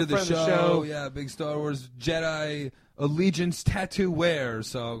big, friend of the show. Yeah, big Star Wars Jedi allegiance tattoo wearer,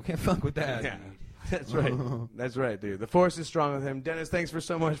 so can't fuck with that. Yeah, that's right. That's right, dude. The Force is strong with him. Dennis, thanks for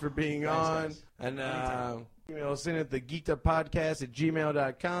so much for being on. Guys. And email us in at the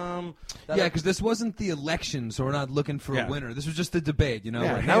geekeduppodcast@gmail.com. Yeah, because this wasn't the election, so we're not looking for a winner. This was just the debate, you know.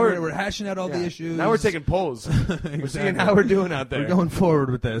 Yeah, we're hashing out all the issues. Now we're taking polls. Exactly. We're seeing how we're doing out there. We're going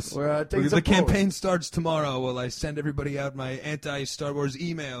forward with this. We're taking some the campaign starts tomorrow. Will I send everybody out my anti-Star Wars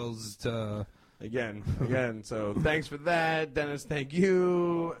emails to... Again. So thanks for that, Dennis. Thank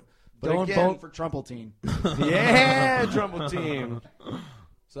you. Don't vote for Trumpeltine. Yeah, Trumpeltine.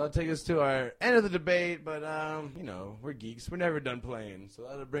 So that'll take us to our end of the debate, but, we're geeks. We're never done playing. So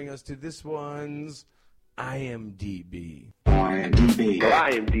that'll bring us to this one's IMDb. IMDb.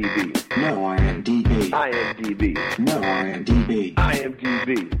 IMDb. No IMDb. IMDb. No IMDb.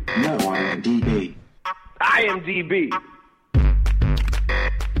 IMDb. No IMDb. IMDb.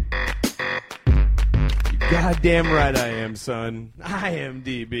 Goddamn right I am, son. I am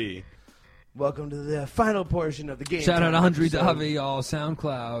DB. Welcome to the final portion of the game. Shout out to Andre Davi, y'all,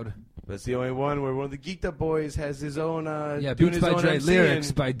 SoundCloud. That's the only one where one of the Geeked Up boys has his own, doing Beats his by own Dre, MCing,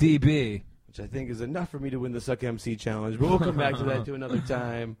 lyrics by DB. which I think is enough for me to win the Suck MC challenge. But we'll come back to that to another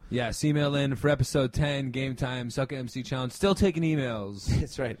time. Yes, email in for episode 10, Game Time, Suck MC Challenge. Still taking emails.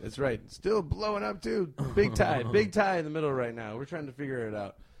 That's right. That's right. Still blowing up, too. Big tie in the middle right now. We're trying to figure it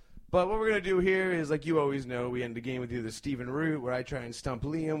out. But what we're going to do here is, like you always know, we end the game with either Stephen Root, where I try and stump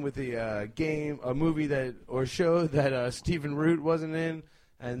Liam with a movie or show that Stephen Root wasn't in.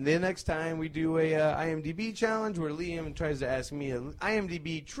 And the next time we do a IMDb challenge where Liam tries to ask me an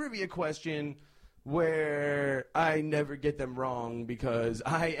IMDb trivia question where I never get them wrong because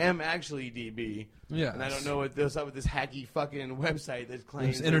I am actually DB. Yeah. And I don't know what's up with this hacky fucking website that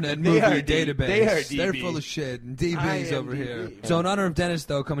claims This internet that movie They database. are DB. They're full of shit. And DB's over DB. here. So in honor of Dennis,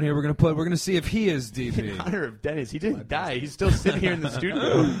 though, coming here, we're gonna see if he is DB. In honor of Dennis, he didn't die. He's still sitting here in the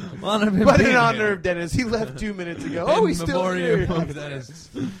studio. Honor of him But in being honor here. of Dennis, he left 2 minutes ago. In Oh, he's still memoriam here. of Dennis.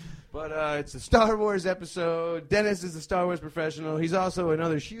 But it's a Star Wars episode. Dennis is a Star Wars professional. He's also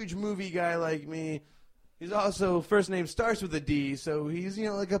another huge movie guy like me. He's also, first name starts with a D, so he's,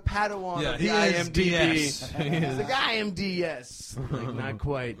 like a Padawan of the IMDb. DS. He's like IMDS. Like, not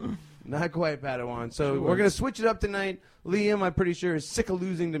quite. Not quite Padawan. So we're going to switch it up tonight. Liam, I'm pretty sure, is sick of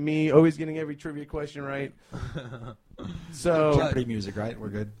losing to me, always getting every trivia question right. So Jeopardy music, right? We're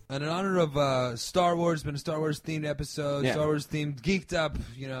good. And in honor of Star Wars, been a Star Wars themed episode, Yeah. Star Wars themed, Geeked Up,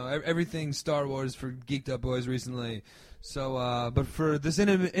 everything Star Wars for Geeked Up boys recently. So, but for this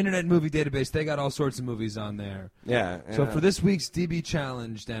internet movie database, they got all sorts of movies on there. yeah. So for this week's DB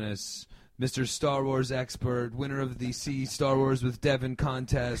challenge, Dennis, Mr. Star Wars expert, winner of the See Star Wars with Devin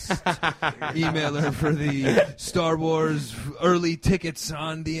contest, emailer for the Star Wars early tickets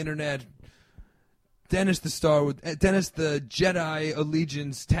on the internet, Dennis the Jedi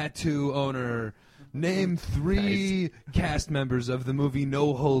Allegiance tattoo owner. Name 3 cast members of the movie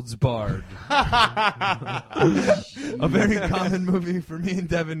No Holds Barred. A very common movie for me and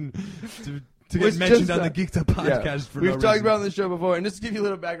Devin to get Was mentioned just on the Geeked Up podcast Yeah. for We've no talked reason. about it on the show before, and just to give you a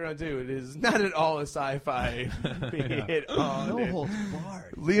little background too, it is not at all a sci-fi. No holds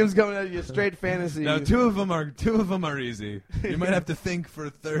barred. Liam's coming at you straight fantasy. No, two of them are easy. You might have to think for a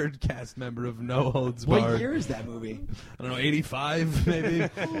third cast member of No Holds What Barred. year is that movie? I don't know, 85 maybe,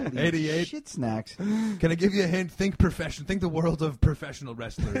 88. Shit snacks. Can I give you a hint? Think the world of professional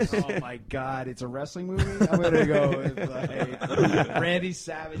wrestlers. Oh my God, it's a wrestling movie. I'm gonna go with like Randy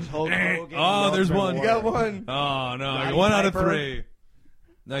Savage, Hulk Hogan. Oh, there's one. You got one. Oh no, Roddy 1 out of Piper. 3.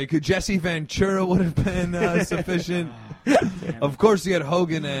 No, you could. Jesse Ventura would have been sufficient. Of course, you had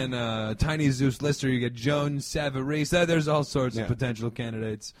Hogan and Tiny Zeus Lister. You get Joan Savarese. There's all sorts of potential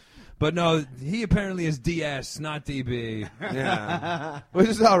candidates. But no, he apparently is DS, not DB. Yeah. Which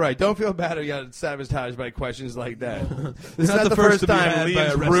is all right. Don't feel bad if you got sabotaged by questions like that. It's not not the the first first to be time had by a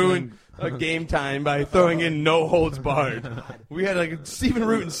Liam's wrestling- ruined a game time by throwing in No Holds Barred. We had like Stephen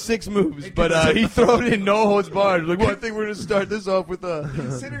Root in 6 moves, but he threw it in No Holds Barred. Like, well, I think we're going to start this off with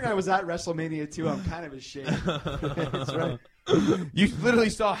Considering I was at WrestleMania 2, I'm kind of ashamed. That's right. You literally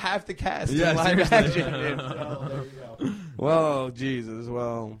saw half the cast Yeah, in live seriously. action. Oh, there you go. Well, Jesus,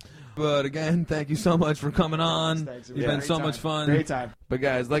 well. But again, thank you so much for coming on. Thanks. You've been Great so time. much fun. Great time. But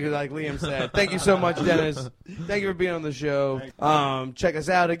guys, like Liam said, thank you so much, Dennis. Thank you for being on the show. Check us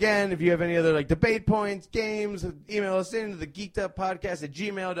out again. If you have any other debate points, games, email us in to the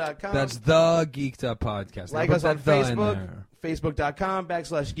geekeduppodcast@gmail.com. That's the Geeked Up Podcast. Like Put us on that the in Facebook, there.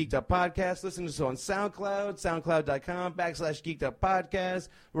 facebook.com/geekeduppodcast. Listen to us on SoundCloud, soundcloud.com/geekeduppodcast.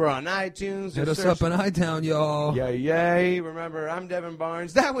 We're on iTunes. Hit us Search- up in iTown, y'all. Yay. Remember, I'm Devin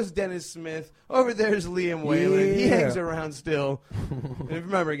Barnes. That was Dennis Smith. Over there's Liam Whalen. He Yeah. hangs around still. And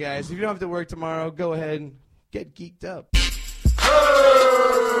remember, guys, if you don't have to work tomorrow, go ahead and get geeked up.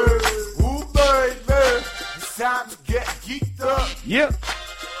 Ooh, baby, it's time to get geeked up. Yep.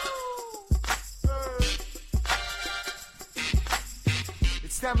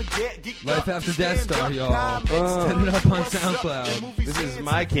 It's time to get geeked Life up. After Death Star, Stand y'all. up, Send it up on SoundCloud. This is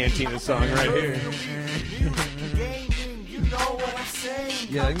my Cantina song right here.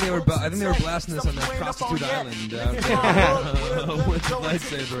 Yeah, I think they were blasting this on that Prostitute Island down there with the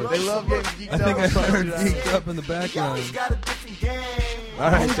lightsaber. They love getting geeked I up. think I on heard Prostitute Geeked Up in the background.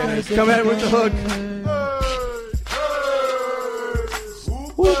 All right, Dennis, come at it with the hook.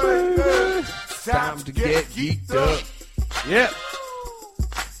 Time to get geeked up. Yep.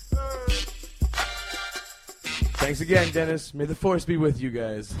 Thanks again, Dennis. May the force be with you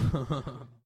guys.